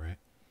of it, right?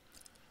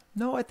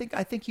 No, I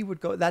think he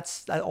would go. That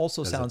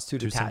also sounds too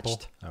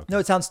detached. Okay. No,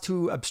 it sounds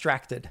too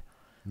abstracted.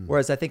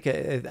 Whereas I think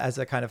as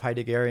a kind of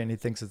Heideggerian, he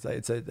thinks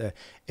it's a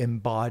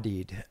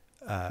embodied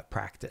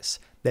practice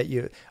that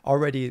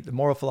the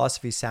moral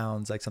philosophy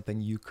sounds like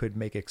something you could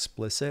make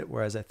explicit.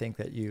 Whereas I think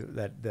that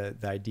the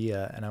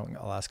idea, and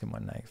I'll ask him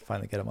when I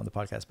finally get him on the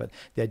podcast, but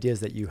the idea is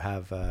that you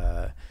have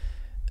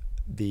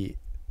the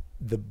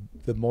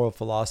moral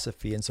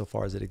philosophy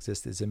insofar as it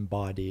exists is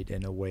embodied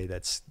in a way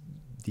that's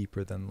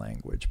deeper than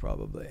language,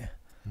 probably.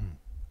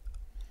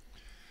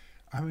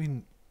 I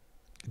mean,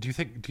 do you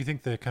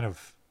think the kind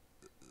of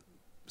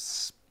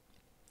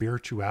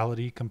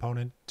spirituality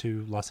component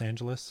to Los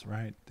Angeles,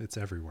 right? It's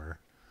everywhere.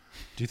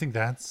 Do you think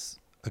that's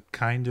a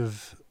kind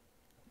of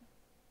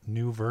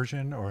new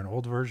version or an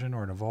old version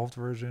or an evolved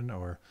version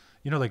or,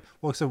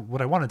 so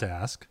what I wanted to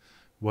ask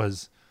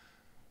was,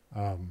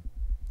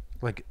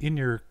 like in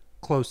your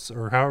close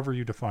or however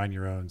you define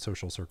your own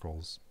social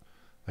circles,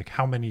 like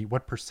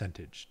what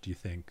percentage do you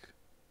think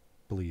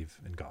believe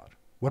in God?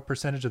 What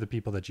percentage of the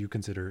people that you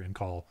consider and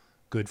call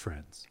good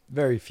friends?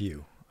 Very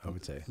few, I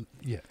would say.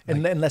 Yeah.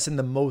 Unless in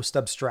the most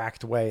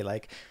abstract way,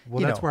 like,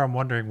 that's where I'm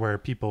wondering where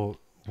people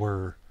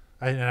were.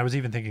 And I was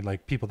even thinking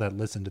like people that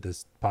listen to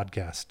this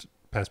podcast,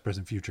 past,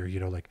 present, future,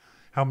 like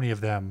how many of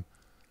them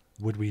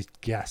would we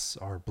guess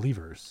are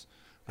believers?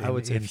 I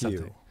would say few.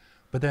 Something.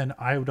 But then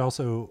I would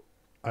also,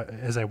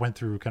 as I went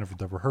through kind of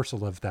the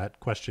rehearsal of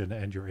that question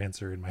and your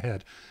answer in my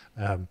head,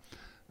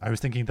 I was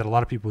thinking that a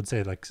lot of people would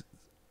say like,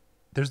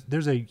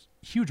 there's a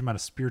huge amount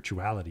of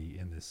spirituality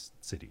in this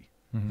city,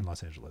 in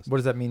Los Angeles. What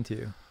does that mean to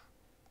you?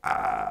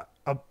 I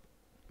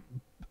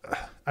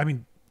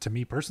mean, to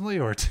me personally,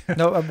 or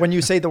no, when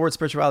you say the word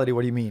spirituality,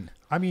 what do you mean?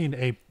 I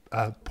mean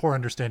a poor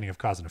understanding of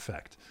cause and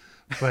effect,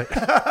 but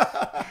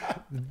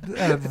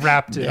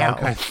wrapped in all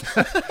kinds,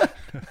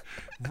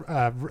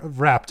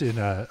 wrapped in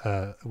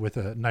with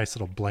a nice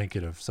little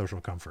blanket of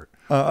social comfort.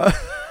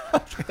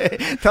 Okay.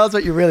 Tell us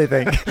what you really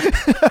think.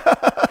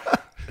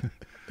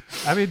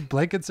 I mean,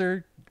 blankets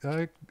are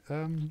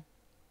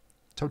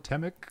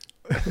totemic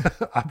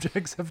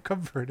objects of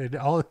comfort in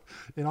all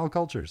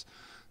cultures.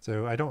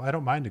 So I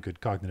don't mind a good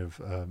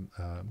cognitive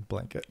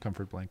blanket,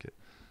 comfort blanket.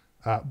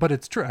 But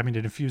it's true. I mean,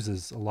 it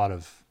infuses a lot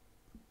of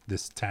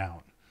this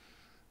town.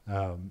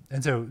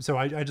 And so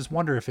I just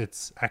wonder if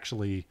it's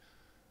actually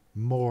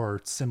more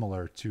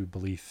similar to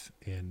belief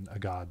in a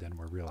God than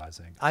we're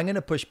realizing. I'm going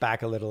to push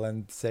back a little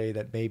and say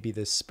that maybe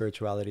this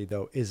spirituality,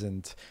 though,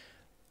 isn't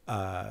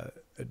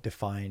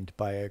defined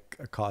by a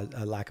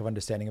lack of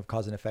understanding of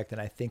cause and effect. And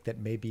I think that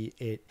maybe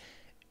it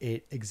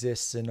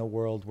exists in a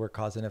world where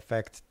cause and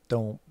effect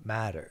don't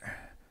matter.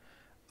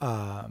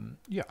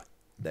 Yeah.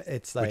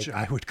 It's like, which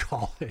I would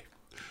call a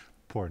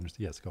poor.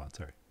 Yes, go on.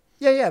 Sorry.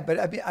 Yeah. But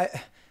I mean,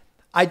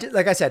 I did,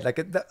 like I said, like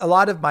a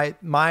lot of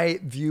my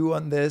view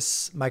on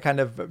this, my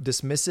kind of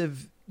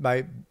dismissive,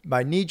 my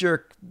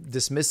knee-jerk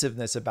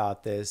dismissiveness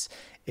about this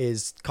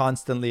is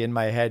constantly in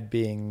my head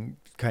being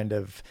kind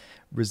of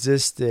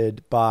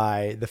resisted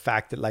by the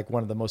fact that like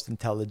one of the most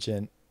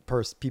intelligent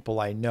people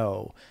I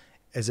know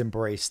has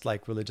embraced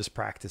like religious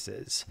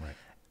practices. Right.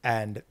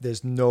 And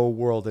there's no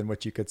world in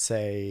which you could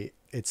say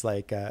it's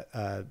like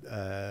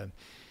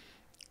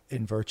in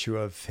virtue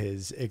of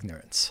his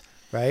ignorance.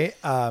 Right.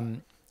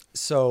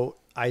 So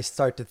I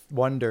start to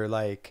wonder,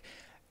 like,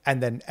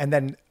 and then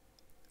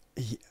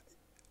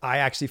I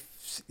actually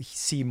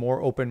see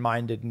more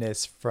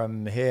open-mindedness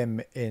from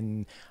him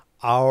in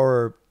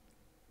our,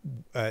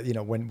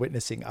 when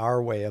witnessing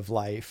our way of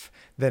life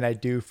than I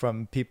do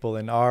from people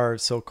in our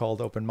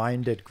so-called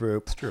open-minded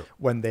group. It's true.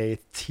 When they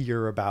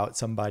hear about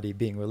somebody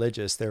being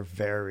religious, they're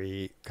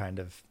very kind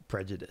of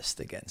prejudiced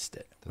against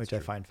it, which I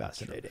find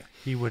fascinating.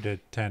 He would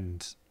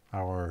attend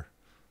our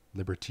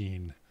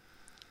libertine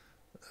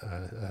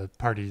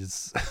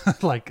parties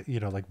like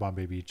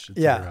Bombay Beach,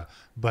 etc.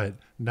 But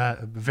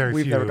not very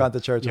we've few. never gone to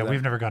church. Yeah,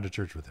 we've never gone to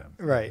church with him.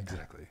 Right.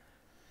 Exactly.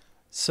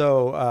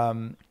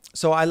 So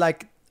so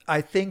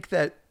I think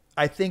that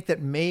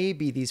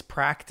maybe these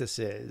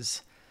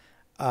practices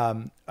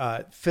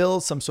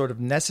fill some sort of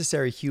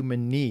necessary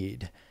human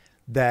need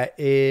that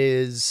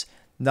is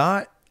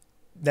not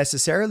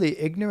necessarily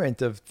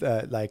ignorant of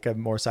like a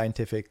more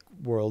scientific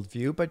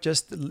worldview, but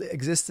just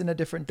exists in a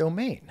different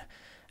domain.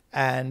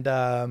 And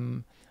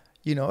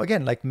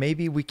again, like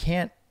maybe we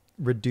can't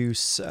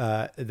reduce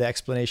the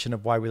explanation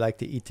of why we like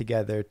to eat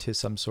together to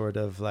some sort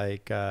of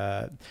like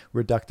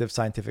reductive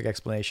scientific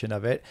explanation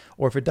of it.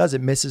 Or if it does,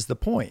 it misses the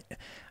point.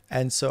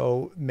 And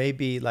so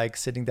maybe like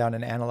sitting down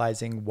and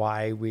analyzing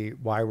why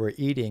we're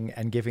eating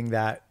and giving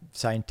that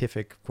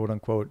scientific quote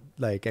unquote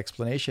like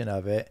explanation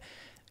of it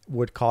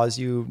would cause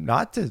you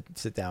not to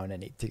sit down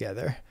and eat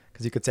together.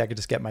 Because you could say I could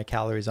just get my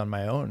calories on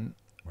my own.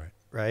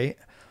 Right.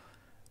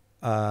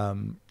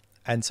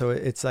 And so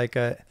it's like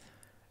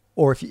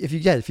or if you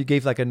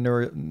gave like a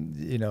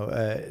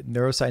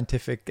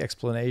neuroscientific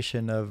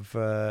explanation of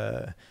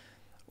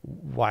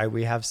why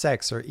we have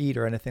sex or eat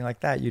or anything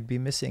like that, you'd be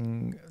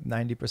missing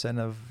 90%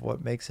 of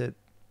what makes it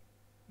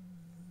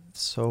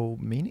so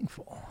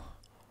meaningful.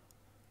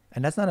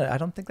 And that's I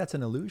don't think that's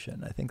an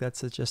illusion. I think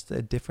that's just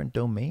a different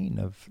domain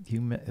of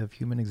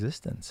human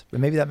existence.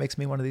 But maybe that makes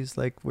me one of these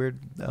like weird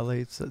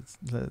LA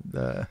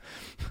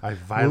I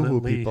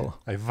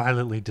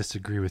violently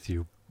disagree with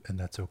you, and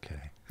that's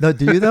okay. No,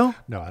 do you though?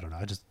 No, I don't know.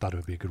 I just thought it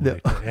would be a good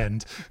way to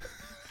end.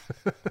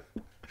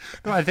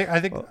 No, I think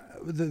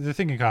the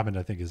thing in common,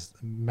 I think, is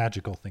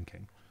magical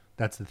thinking.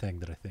 That's the thing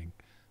that I think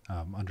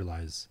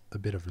underlies a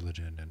bit of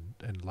religion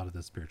and a lot of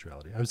the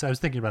spirituality. I was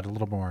thinking about a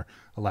little more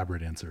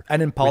elaborate answer.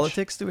 And in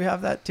politics, do we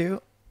have that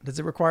too? Does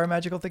it require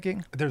magical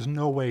thinking? There's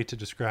no way to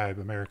describe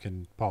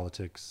American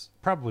politics,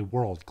 probably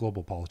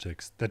global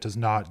politics, that does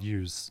not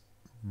use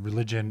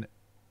religion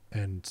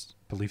and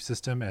belief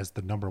system as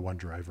the number one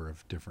driver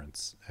of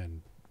difference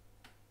and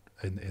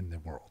in the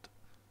world,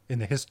 in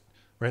the history,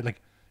 right?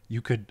 Like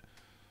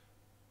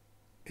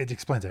it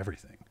explains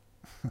everything.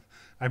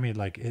 I mean,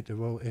 like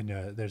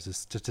there's a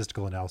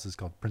statistical analysis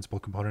called principal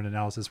component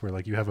analysis, where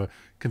like you have a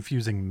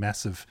confusing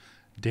mess of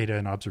data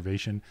and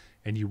observation,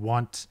 and you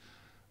want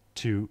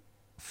to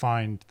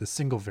find the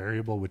single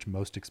variable which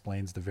most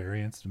explains the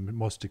variance,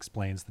 most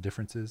explains the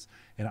differences.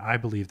 And I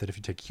believe that if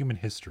you take human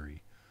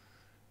history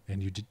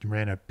and you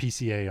ran a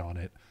PCA on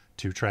it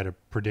to try to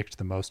predict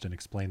the most and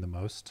explain the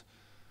most,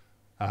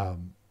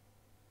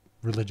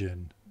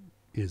 religion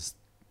is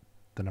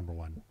the number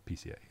one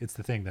PCA. It's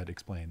the thing that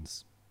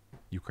explains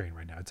Ukraine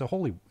right now. It's a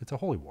holy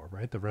war,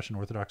 right? The Russian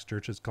Orthodox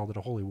Church has called it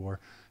a holy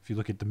war. If you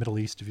look at the Middle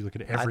East, if you look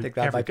at I think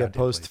that might be a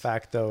post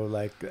facto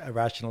like a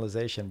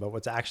rationalization, but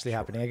what's actually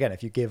happening again,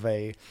 if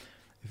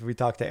we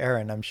talk to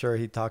Aaron, I'm sure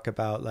he'd talk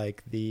about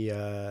like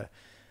the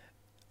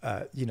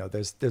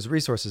there's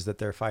resources that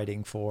they're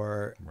fighting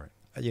for. Right.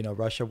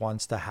 Russia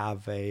wants to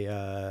have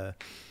a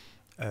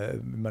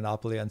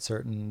monopoly on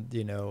certain,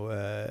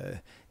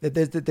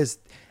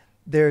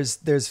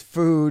 there's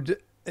food,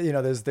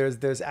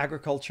 there's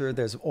agriculture,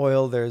 there's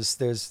oil,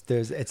 it's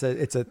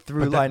a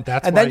through line.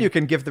 And then you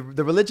can give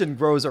the religion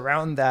grows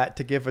around that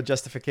to give a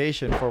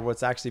justification for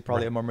what's actually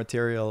probably a more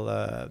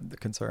material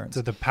concern.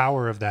 So the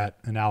power of that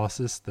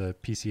analysis, the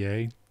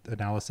PCA,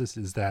 analysis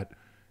is that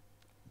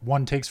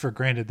one takes for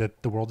granted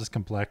that the world is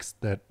complex,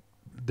 that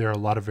there are a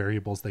lot of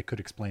variables that could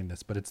explain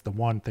this, but it's the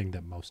one thing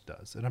that most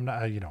does. And I'm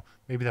not,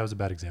 maybe that was a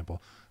bad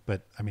example,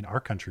 but I mean, our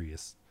country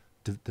is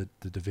the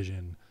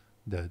division,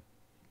 the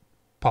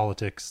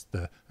politics,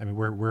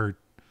 we're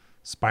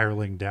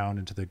spiraling down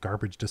into the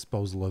garbage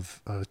disposal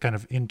of kind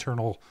of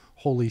internal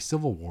holy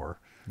civil war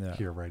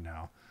here right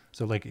now.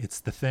 So like, it's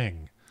the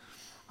thing.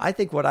 I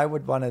think what I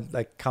would want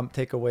to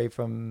take away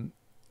from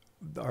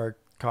our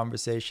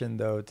conversation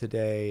though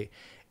today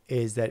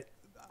is that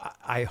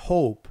I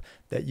hope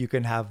that you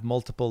can have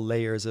multiple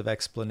layers of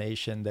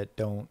explanation that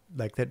don't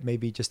that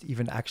maybe just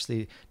even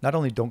actually not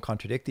only don't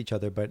contradict each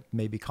other, but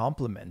maybe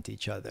complement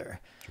each other.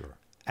 Sure.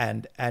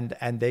 And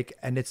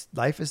it's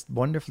life is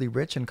wonderfully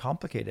rich and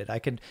complicated.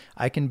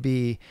 I can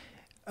be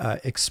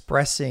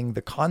expressing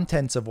the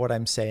contents of what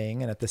I'm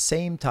saying, and at the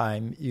same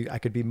time, I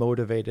could be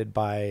motivated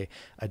by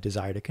a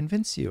desire to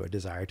convince you, a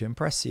desire to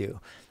impress you,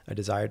 a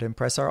desire to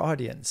impress our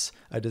audience,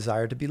 a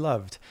desire to be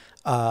loved.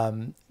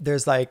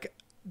 There's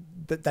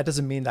that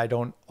doesn't mean I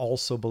don't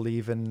also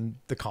believe in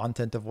the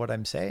content of what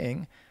I'm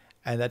saying,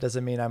 and that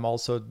doesn't mean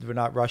we're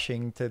not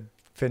rushing to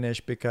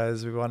finish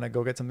because we want to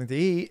go get something to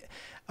eat.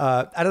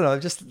 I don't know,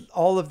 just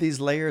all of these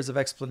layers of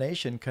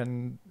explanation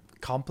can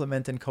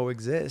complement and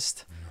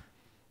coexist.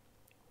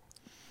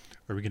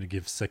 Are we going to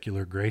give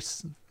secular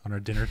grace on our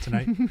dinner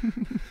tonight?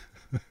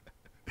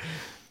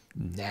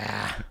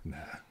 Nah.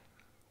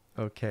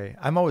 Okay.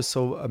 I'm always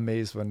so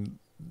amazed when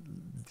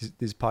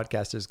these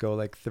podcasters go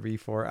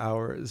 3-4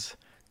 hours,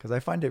 because I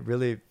find it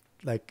really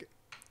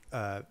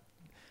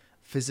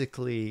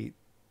physically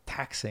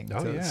taxing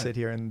to sit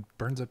here and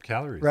burns up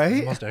calories. Right?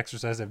 It's the most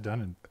exercise I've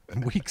done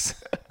in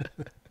weeks.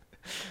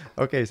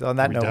 Okay, so on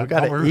that note, we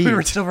gotta eat. We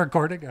were still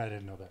recording? I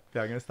didn't know that.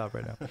 Yeah, I'm gonna stop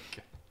right now.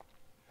 Okay.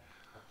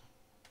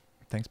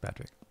 Thanks,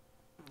 Patrick.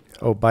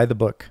 Oh, buy the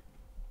book,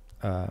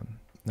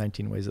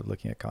 19 Ways of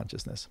Looking at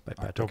Consciousness by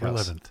Patrick October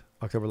House. 11th.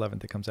 October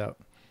 11th, it comes out.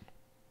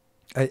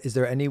 Is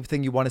there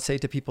anything you want to say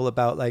to people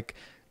about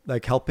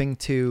helping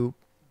to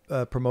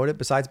promote it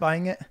besides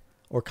buying it,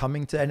 or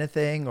coming to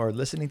anything, or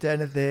listening to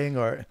anything,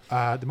 or?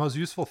 The most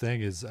useful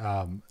thing is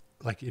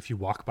if you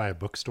walk by a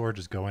bookstore,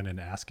 just go in and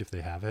ask if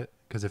they have it,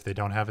 because if they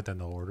don't have it, then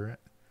they'll order it.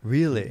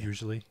 Really?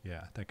 Usually,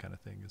 yeah, that kind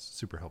of thing is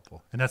super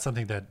helpful, and that's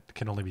something that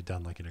can only be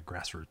done in a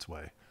grassroots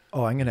way.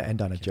 Oh, I'm going to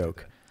end on a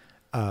joke.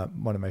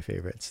 One of my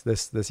favorites.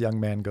 This young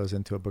man goes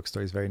into a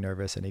bookstore. He's very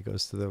nervous, and he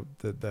goes to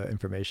the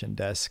information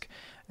desk,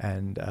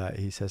 and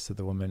he says to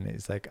the woman,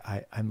 he's like,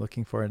 I'm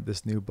looking for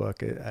this new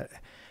book.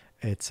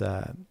 It's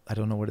I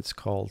don't know what it's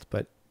called,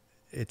 but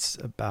it's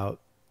about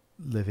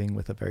living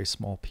with a very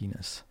small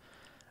penis.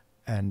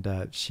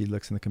 And she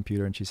looks in the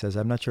computer and she says,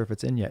 I'm not sure if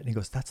it's in yet. And he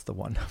goes, that's the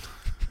one.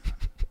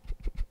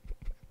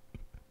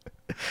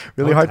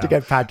 Really hard to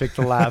get Patrick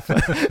to laugh.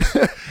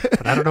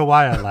 But I don't know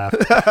why I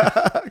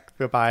laughed.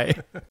 Goodbye.